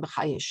ba'iskim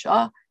b'chaya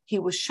shah. He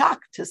was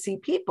shocked to see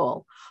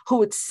people who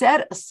would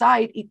set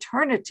aside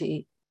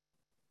eternity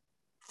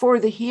for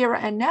the here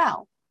and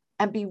now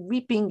and be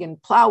reaping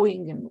and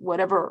plowing and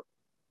whatever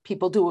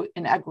people do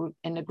in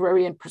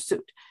agrarian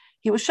pursuit.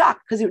 He was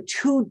shocked because there were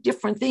 2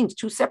 different things,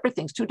 2 separate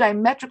things, 2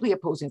 diametrically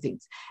opposing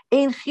things.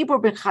 In chibur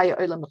ben chaya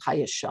olam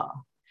b'chaya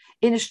shah.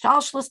 In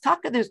Ishtalshlos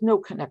Taka, there's no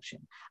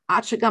connection.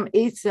 Achagam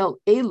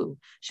Eitzel Elu,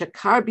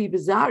 Shakarbi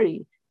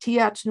Bizari,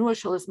 it's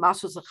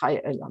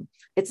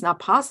not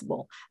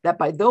possible that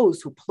by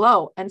those who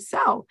plow and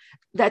sow,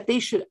 that they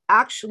should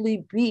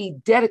actually be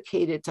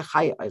dedicated to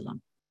Chaya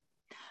Olam.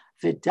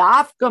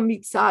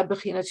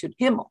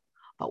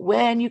 But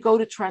when you go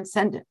to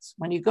transcendence,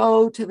 when you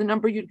go to the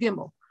number Yud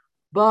Gimel,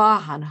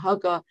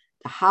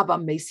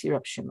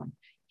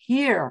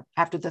 here,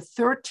 after the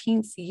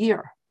 13th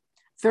year,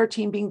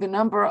 13 being the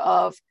number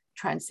of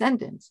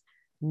transcendence,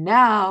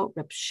 now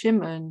Reb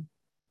Shimon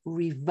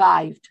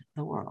revived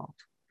the world.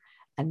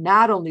 And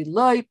not only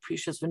loy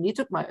precious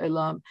v'nituk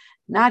ma'olam,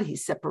 not he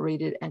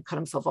separated and cut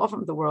himself off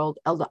from the world,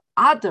 el the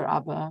adar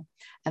abba,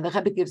 and the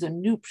Rebbe gives a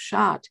new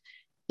pshat.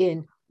 in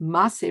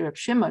Maseh Reb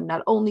Shimon,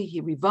 not only he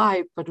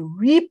revived, but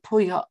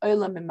Ripuy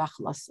ha'olam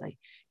imachlasei.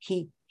 He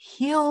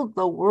healed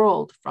the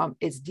world from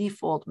its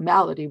default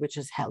malady, which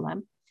is Helem.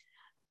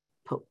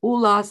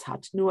 Pe'ulas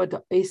hatnua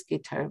da'eske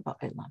Torah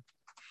ba'olam.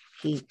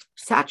 He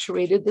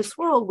saturated this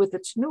world with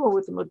its tnua,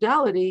 with the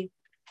modality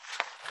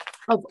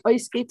of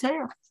Oiske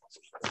Torah,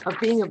 of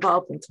being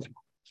involved in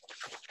Torah.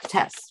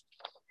 Test.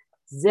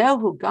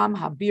 Zehu gam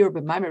habir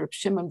b'maimer Reb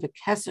Shimon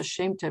v'keser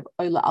shem tov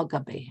oila al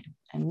gabehem.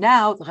 And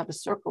now the Rebbe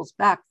circles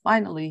back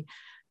finally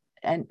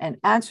and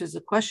answers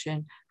the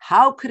question: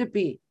 how could it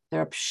be that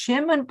Reb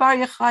Shimon Bar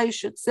Yochai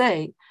should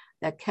say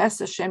that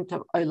keser shem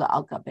tov oila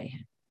al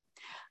gabehem?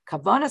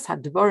 Kavanas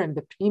hadvarim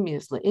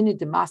b'pnimius le'ini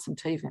demasim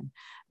tovim,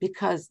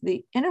 because the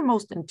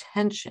innermost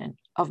intention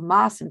of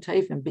masim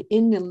tovim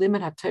be'in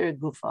limit haTorah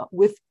gufa,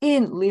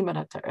 within limit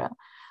haTorah,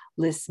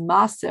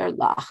 lismaser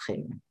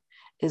la'achim,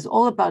 is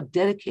all about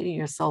dedicating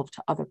yourself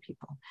to other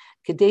people.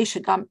 Kedei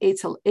shegam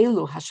etzel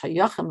elu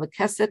hashayachim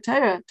lekeser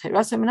Torah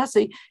teirasim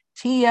menasei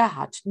tia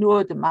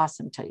hatnua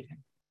demasim tovim.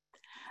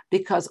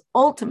 Because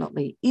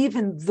ultimately,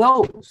 even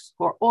those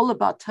who are all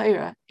about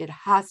Torah, it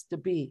has to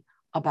be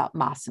about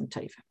masim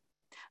tovim.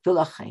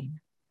 V'lachein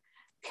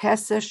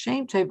keser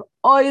shem tov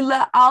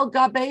oila al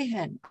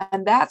gabehen,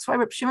 and that's why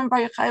Reb Shimon Bar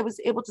Yochai was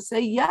able to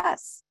say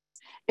yes,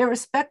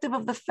 irrespective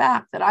of the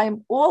fact that I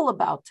am all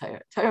about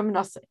Torah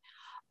menasei,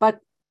 but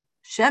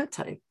Shem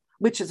Tov,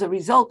 which is a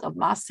result of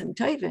Masim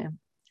Tovim,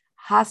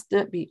 has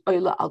to be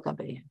Oila al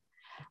Gabein.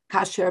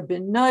 Kasher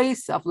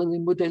b'nois of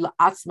lilimudei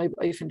la'atzmei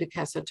b'ofen de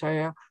keser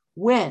Torah,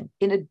 when,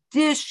 in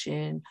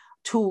addition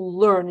to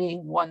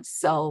learning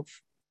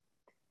oneself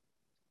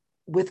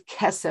with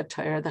keser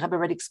Torah, the Rebbe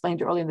already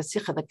explained earlier in the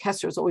Sikha that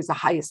keser is always the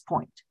highest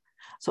point.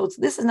 So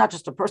this is not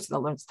just a person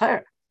that learns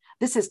Torah.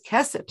 This is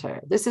keser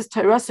Torah. This is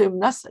Torah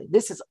Nasi.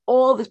 This is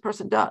all this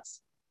person does.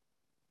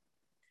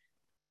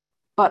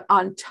 But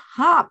on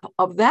top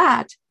of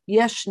that,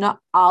 yeshna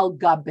al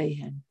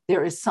gabehen,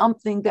 there is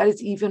something that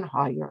is even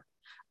higher.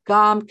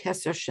 Gam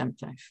keser shem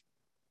tov.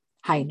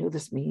 Hainu,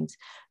 this means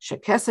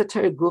shekeser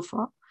Torah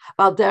gufa,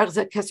 val derech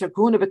ze keser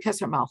kahuna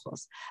v'keser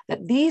malchus.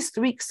 That these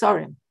three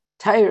ksarim,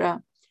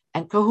 Torah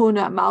and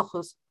kahuna and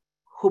malchus,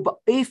 hu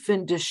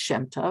ba'ofen de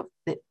shem tov,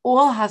 that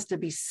all has to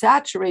be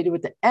saturated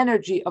with the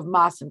energy of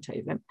masim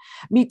tovim,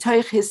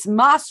 mitoich his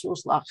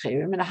masrus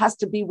lacherim, and it has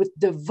to be with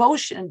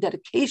devotion and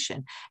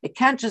dedication. It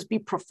can't just be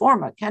pro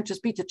forma. It can't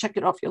just be to check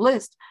it off your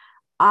list.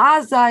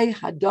 Azai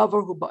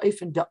hadavar hu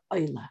ba'ofen de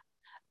oila.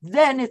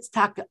 Then it's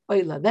taka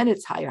oila. Then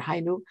it's higher.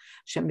 Hainu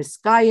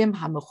shemiskayim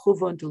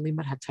hamechuvon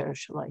delimad haTorah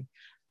shalai.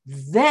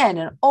 Then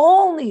and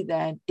only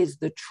then is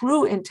the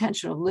true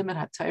intention of limit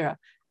haTorah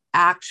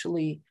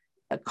actually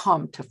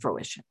come to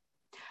fruition.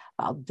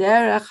 And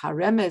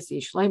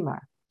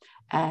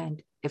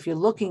if you're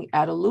looking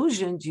at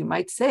allusions, you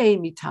might say,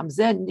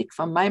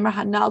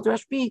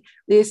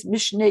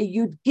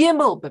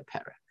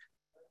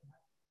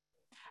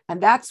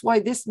 and that's why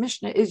this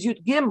Mishnah is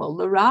Yud Gimel,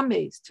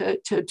 l'rames,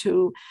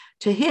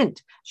 to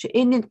hint.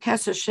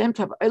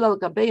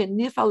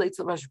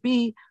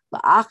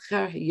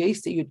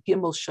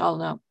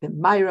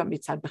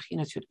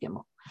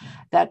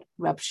 That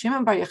Reb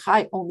Shimon Bar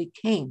Yochai only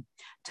came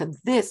to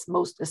this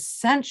most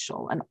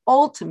essential and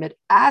ultimate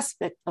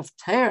aspect of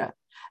Torah,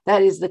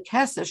 that is the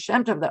Keser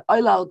Shem Tov, the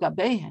Oila al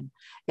Gabehen.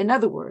 In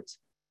other words,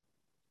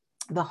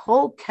 the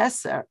whole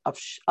Keser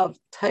of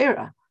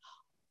Torah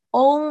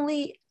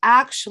only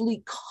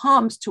actually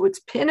comes to its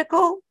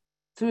pinnacle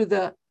through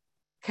the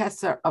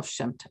Keser of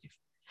Shem Tov.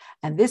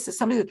 And this is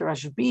something that the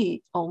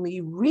Rashbi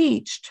only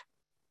reached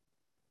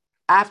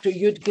after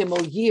Yud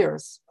Gimel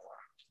years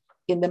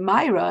in the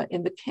Myra,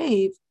 in the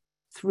cave,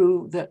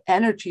 through the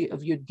energy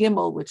of Yud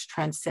Gimel, which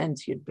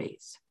transcends Yud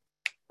Beis.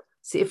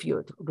 Sif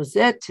Yud.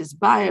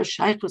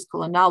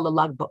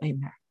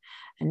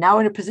 And now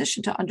we're in a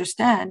position to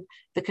understand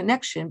the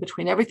connection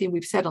between everything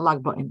we've said in Lag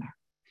BaOmer.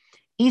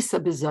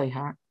 Isa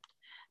b'Zohar.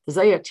 The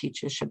Zohar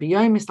teaches,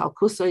 Shabiyom Misal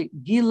Kusoi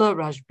Gila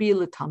Rashbi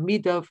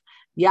LeTalmidav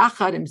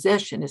Yachad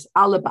Imzeshin is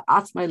Ale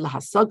Ba'atzmai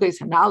LaHasagos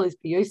Hanalis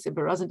B'Yosef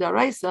B'Razin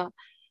Daraisa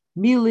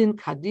Milin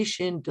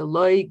Kadishin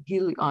Deloy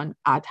Gilion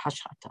Ad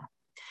Hashata.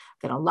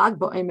 That on Lag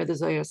BaOmer, the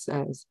Zohar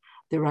says,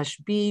 the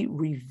Rashbi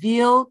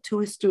revealed to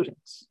his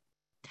students,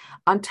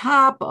 on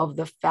top of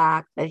the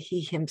fact that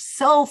he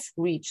himself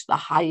reached the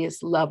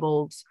highest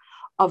levels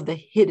of the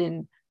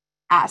hidden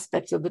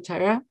aspects of the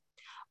Torah,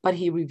 but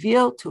he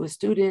revealed to his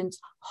students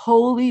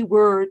holy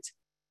words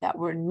that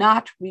were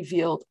not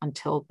revealed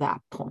until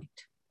that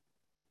point.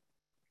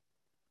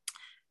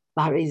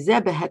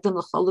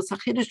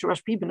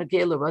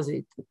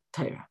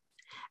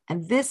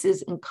 And this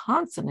is in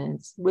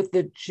consonance with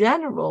the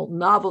general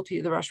novelty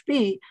of the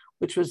Rashbi,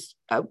 which was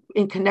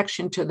in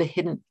connection to the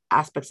hidden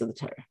aspects of the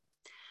Torah.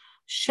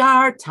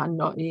 Shar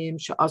Tanoim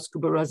she'asku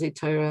b'razei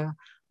Torah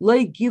lo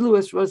gilu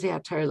es rozei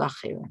haTorah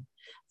l'acheren.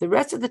 The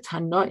rest of the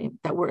Tanoim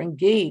that were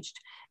engaged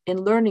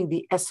in learning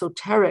the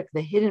esoteric,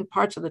 the hidden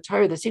parts of the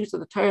Torah, the secrets of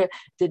the Torah,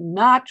 did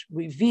not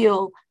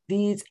reveal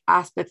these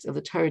aspects of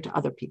the Torah to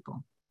other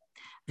people.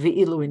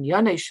 Ve'ilu in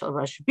Yanei shel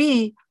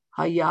Rashbi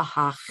haya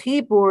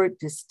hachibur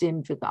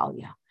distim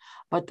v'galia.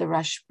 But the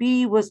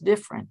Rashbi was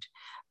different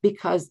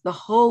because the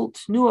whole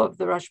tnuah of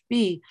the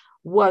Rashbi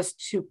was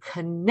to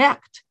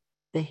connect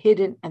the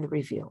hidden and the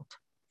revealed.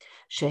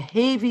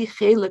 Shehevi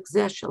chelek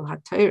zeh shel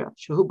haTorah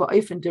shehu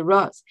ba'ofen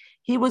deraz.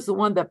 He was the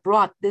one that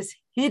brought this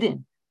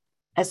hidden,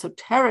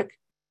 esoteric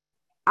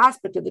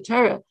aspect of the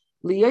Torah.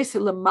 He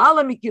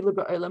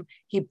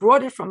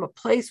brought it from a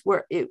place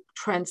where it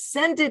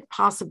transcended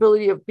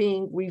possibility of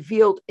being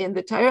revealed in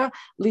the Torah,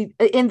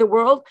 in the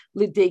world.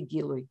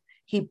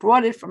 He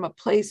brought it from a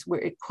place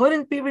where it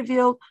couldn't be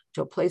revealed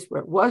to a place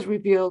where it was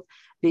revealed.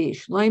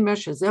 This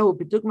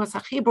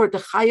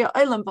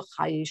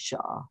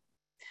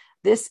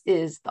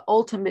is the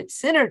ultimate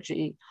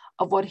synergy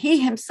of what he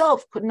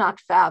himself could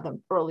not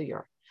fathom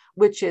earlier,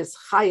 which is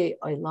Chaye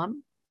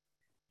Olam,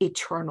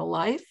 eternal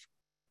life,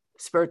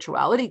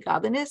 spirituality,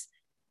 godliness,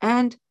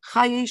 and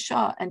Chaye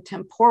Shah, and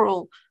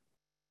temporal,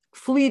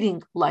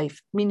 fleeting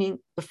life, meaning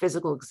the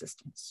physical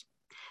existence.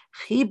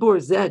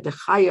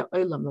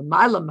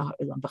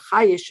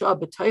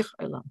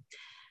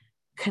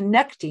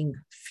 Connecting,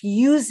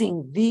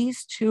 fusing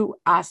these two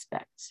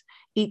aspects,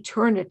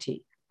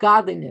 eternity,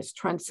 godliness,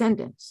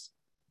 transcendence,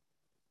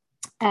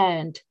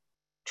 and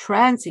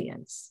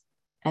transience,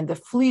 and the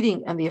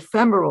fleeting and the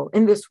ephemeral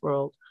in this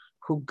world,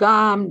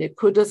 hugam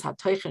nekudas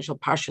hatoichen shel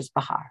Parshas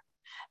Bahar.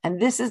 And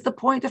this is the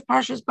point of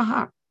Parshas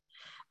Bahar.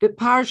 The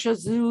Parsha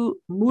zu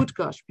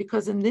mudgash,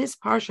 because in this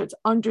Parsha it's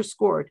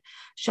underscored,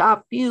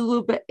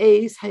 shafilu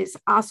be'ez hais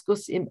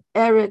askus im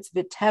eretz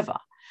v'teva,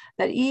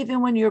 that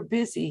even when you're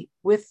busy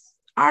with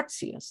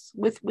artsius,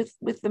 with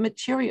the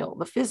material,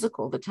 the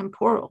physical, the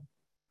temporal,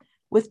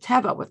 with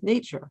teva, with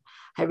nature,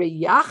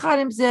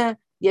 yeshna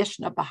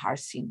bahar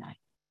Sinai.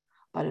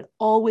 But it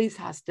always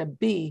has to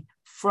be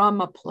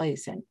from a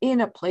place and in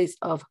a place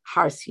of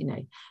Har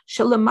Sinai.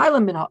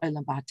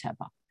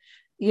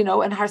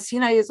 And Har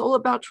Sinai is all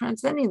about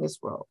transcending this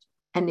world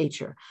and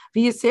nature.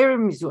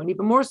 And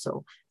even more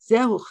so,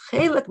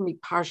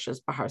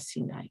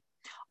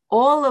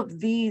 all of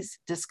these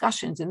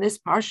discussions in this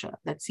parsha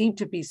that seem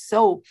to be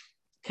so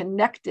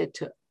connected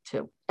to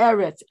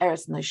Eretz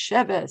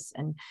Nesheves,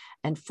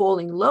 and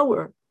falling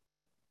lower,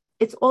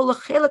 it's all a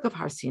chelik of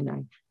Har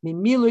Sinai.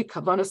 Mimilui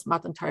kavanos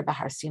matan Torah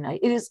b'Har Sinai.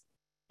 It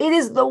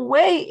is the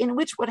way in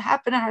which what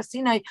happened at Har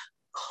Sinai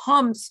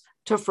comes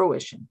to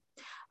fruition.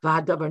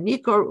 And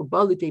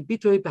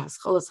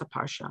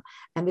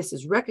this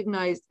is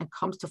recognized and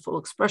comes to full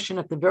expression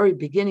at the very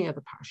beginning of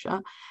the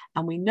parsha.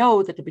 And we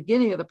know that the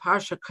beginning of the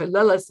parsha,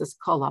 kolelas is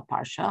kol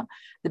parsha.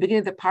 The beginning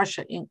of the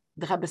parsha,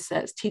 the Rebbe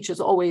says, teaches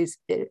always,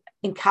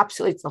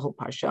 encapsulates the whole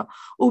parsha.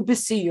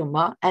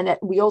 Ubisiyuma, and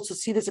we also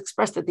see this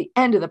expressed at the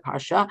end of the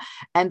parsha.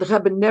 And the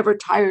Rebbe never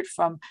tired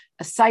from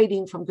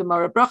citing from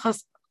Gemara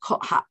Brachas,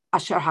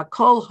 asher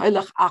hakol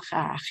hoylech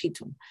acher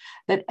hachitum,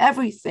 that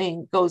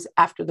everything goes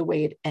after the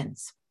way it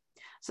ends.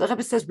 So the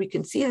Rebbe says we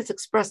can see it's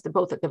expressed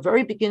both at the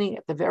very beginning,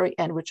 at the very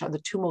end, which are the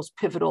two most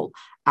pivotal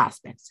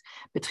aspects.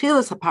 The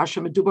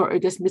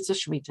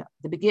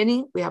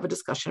beginning, we have a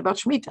discussion about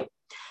Shemitah.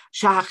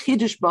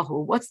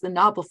 What's the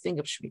novel thing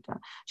of Shemitah?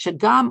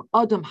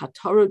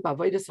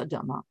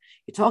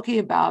 You're talking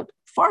about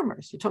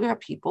farmers. You're talking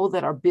about people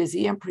that are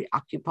busy and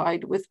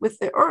preoccupied with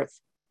the earth.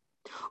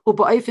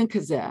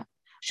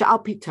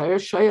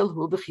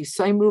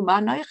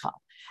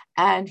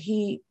 And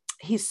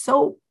he's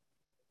so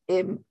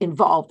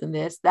involved in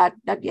this that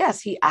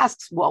yes, he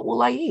asks, what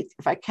will I eat?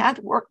 If I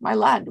can't work my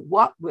land,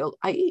 what will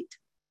I eat?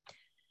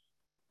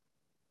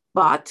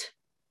 But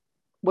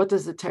what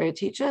does the Torah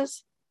teach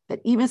us?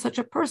 That even such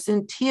a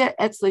person, tia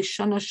etzle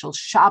shana shel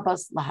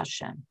Shabbos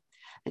laHashem,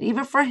 that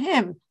even for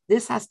him,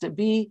 this has to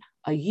be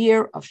a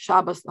year of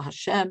Shabbos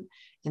laHashem.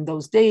 In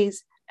those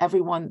days,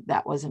 everyone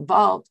that was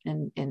involved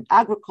in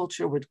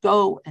agriculture would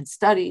go and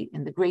study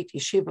in the great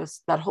yeshivas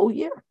that whole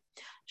year.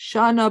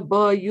 Shana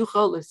ba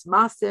yuchal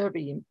ismaser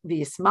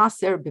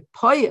v'yismaser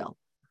b'poyel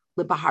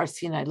lebahar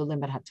Sinai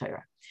lelimud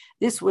haTorah.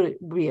 This would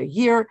be a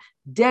year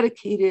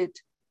dedicated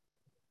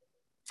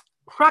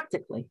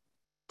practically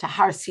to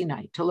Har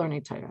Sinai, to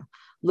learning Torah.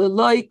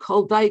 Leloi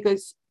kol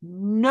daigas,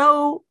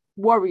 no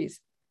worries.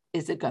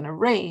 Is it going to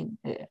rain?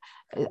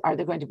 Are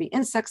there going to be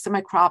insects in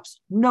my crops?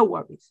 No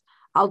worries.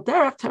 Al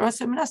derech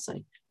terasa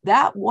minasai.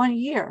 That 1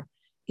 year,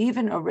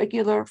 even a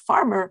regular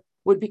farmer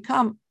would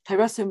become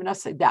terasa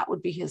minasai. That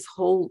would be his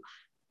whole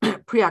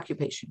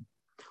preoccupation.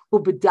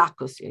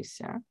 Ubedakos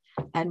yeser,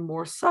 and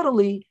more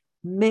subtly,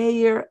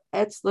 meir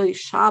etzlei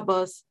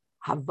Shabbos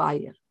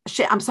havaya.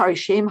 Shem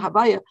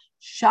havaya,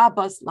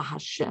 Shabbos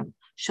lahashem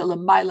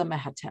shelamayla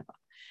mehateva.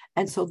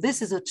 And so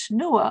this is a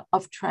tnuah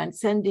of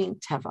transcending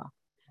teva,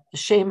 the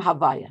Shem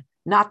havaya,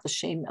 not the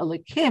Shem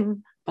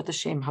elikim, but the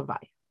Shem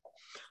havaya.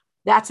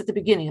 That's at the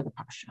beginning of the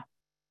parsha.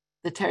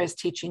 The Torah is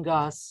teaching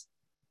us,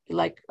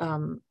 like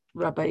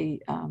Rabbi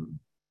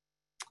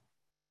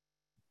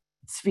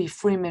Tzvi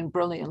Freeman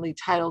brilliantly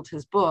titled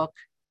his book,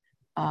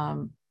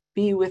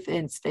 Be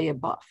Within, Stay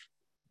Above.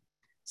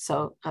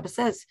 So Rabbi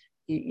says,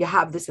 you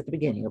have this at the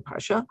beginning of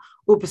Parsha.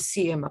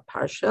 Ubasiyim a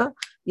Parsha.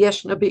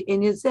 Yeshna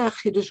be'inyan zeh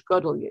chidush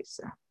gadol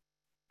yoseh.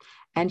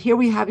 And here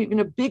we have even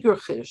a bigger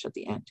chiddush at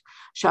the end.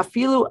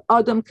 Shafilu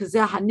adam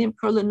kazeh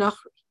hanimkar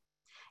lenachri.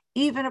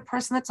 Even a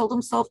person that sold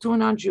himself to a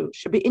non-Jew.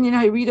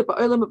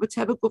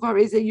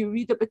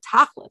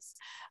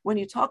 When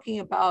you're talking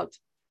about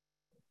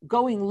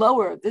going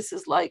lower, this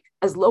is like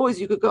as low as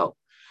you could go.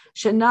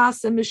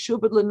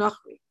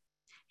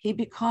 He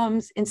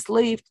becomes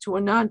enslaved to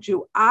a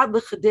non-Jew.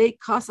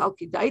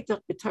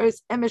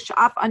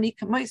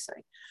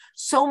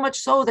 So much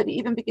so that he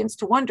even begins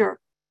to wonder,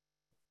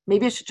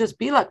 maybe I should just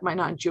be like my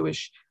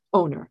non-Jewish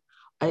owner.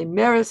 But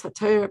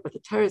the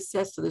Torah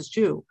says to this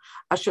Jew,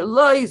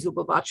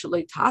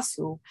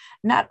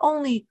 not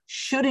only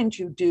shouldn't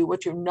you do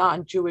what your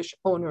non-Jewish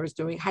owner is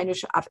doing, the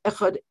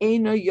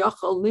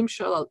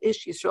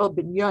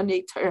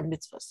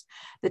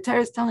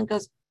Torah is telling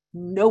us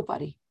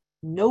nobody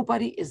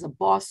is a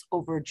boss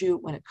over a Jew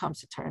when it comes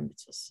to Torah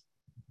mitzvahs.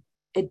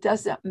 It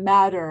doesn't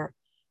matter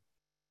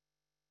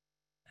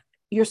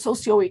your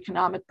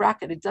socioeconomic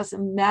bracket. It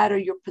doesn't matter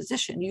your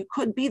position. You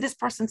could be this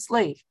person's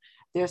slave.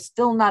 There's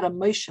still not a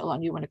moshel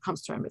on you when it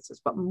comes to mitzvahs.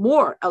 But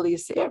more,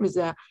 Eliezer is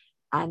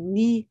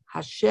Ani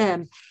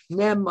Hashem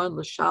Ne'eman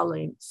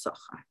L'Shalem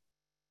Sachar.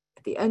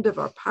 At the end of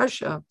our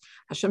parsha,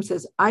 Hashem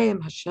says, I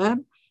am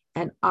Hashem,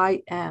 and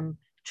I am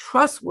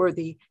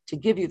trustworthy to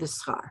give you the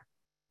schar.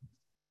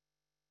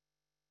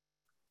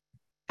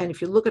 And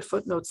if you look at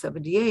footnote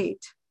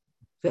 78,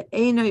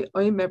 Ve'enai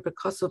oimer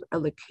b'kosov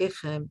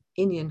elikechem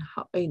inyan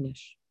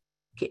ha'onish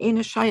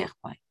ke'ena shayach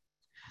by.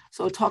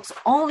 So it talks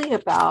only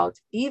about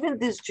even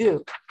this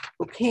Jew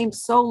who came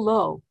so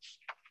low.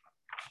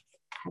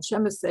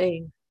 Hashem is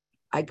saying,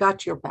 I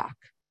got your back,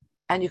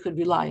 and you could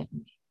rely on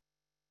me.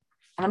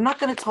 And I'm not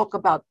going to talk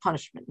about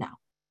punishment now.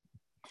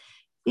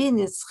 In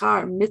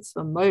Yischar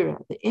mitzvah moira,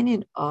 the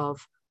Indian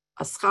of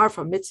a schar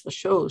for mitzvah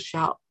shows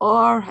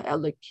sha'or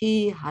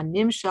ha'eliki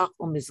hanimshach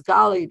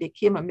u'mizgala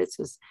yidekim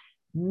ha'mitzvahs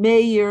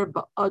meir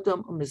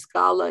ba'adam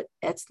u'mizgala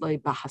etzloi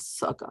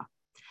b'hasaga.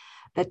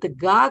 That the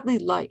godly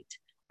light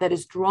that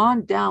is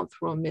drawn down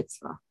through a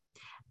mitzvah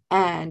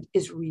and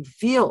is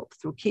revealed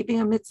through keeping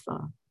a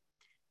mitzvah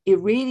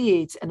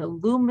irradiates and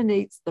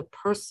illuminates the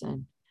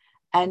person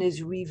and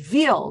is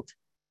revealed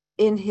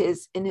in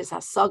his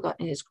hasaga,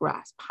 in his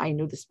grasp. I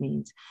know this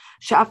means.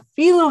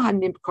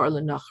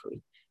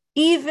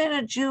 Even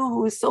a Jew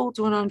who is sold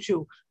to a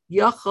non-Jew,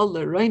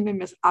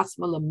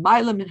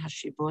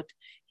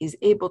 he's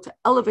able to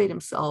elevate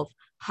himself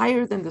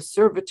higher than the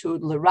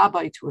servitude,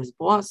 rabbi, to his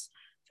boss,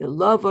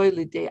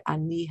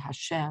 ani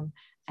Hashem,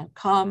 and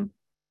come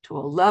to a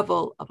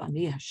level of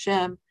ani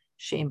Hashem,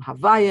 Shem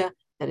Havaya,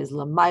 that is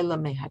lamayla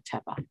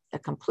mehateva,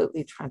 that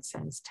completely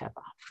transcends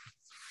teva.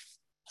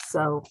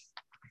 So,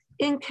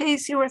 in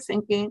case you were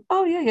thinking,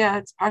 oh yeah,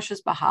 it's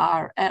Parshas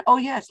Bahar, and oh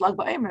yeah, it's Lag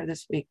BaOmer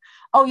this week.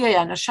 Oh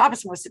yeah, no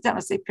Shabbos, I'm going to sit down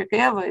and say Pirkei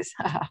Avos.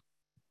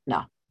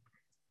 No.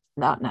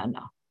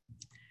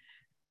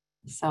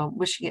 So,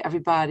 wishing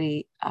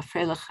everybody a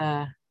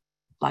freiliche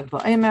Lag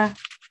BaOmer,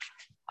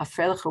 a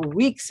freiliche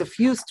week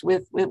suffused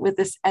with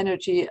this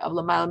energy of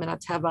lamayla min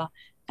hateva.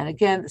 And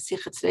again, the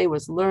Sikha today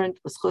was learned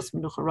with Chus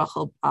Menucha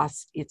Rachel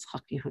Bas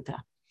Yitzchak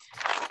Yehuda.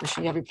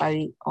 Wishing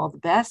everybody all the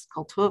best.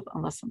 Kol Tov,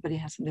 unless somebody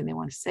has something they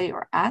want to say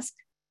or ask.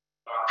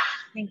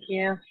 Thank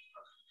you.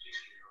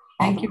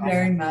 Thank you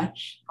very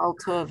much. Kol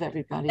Tov,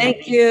 everybody.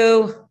 Thank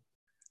you.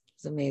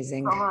 It's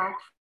amazing.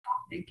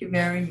 Thank you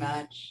very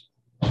much.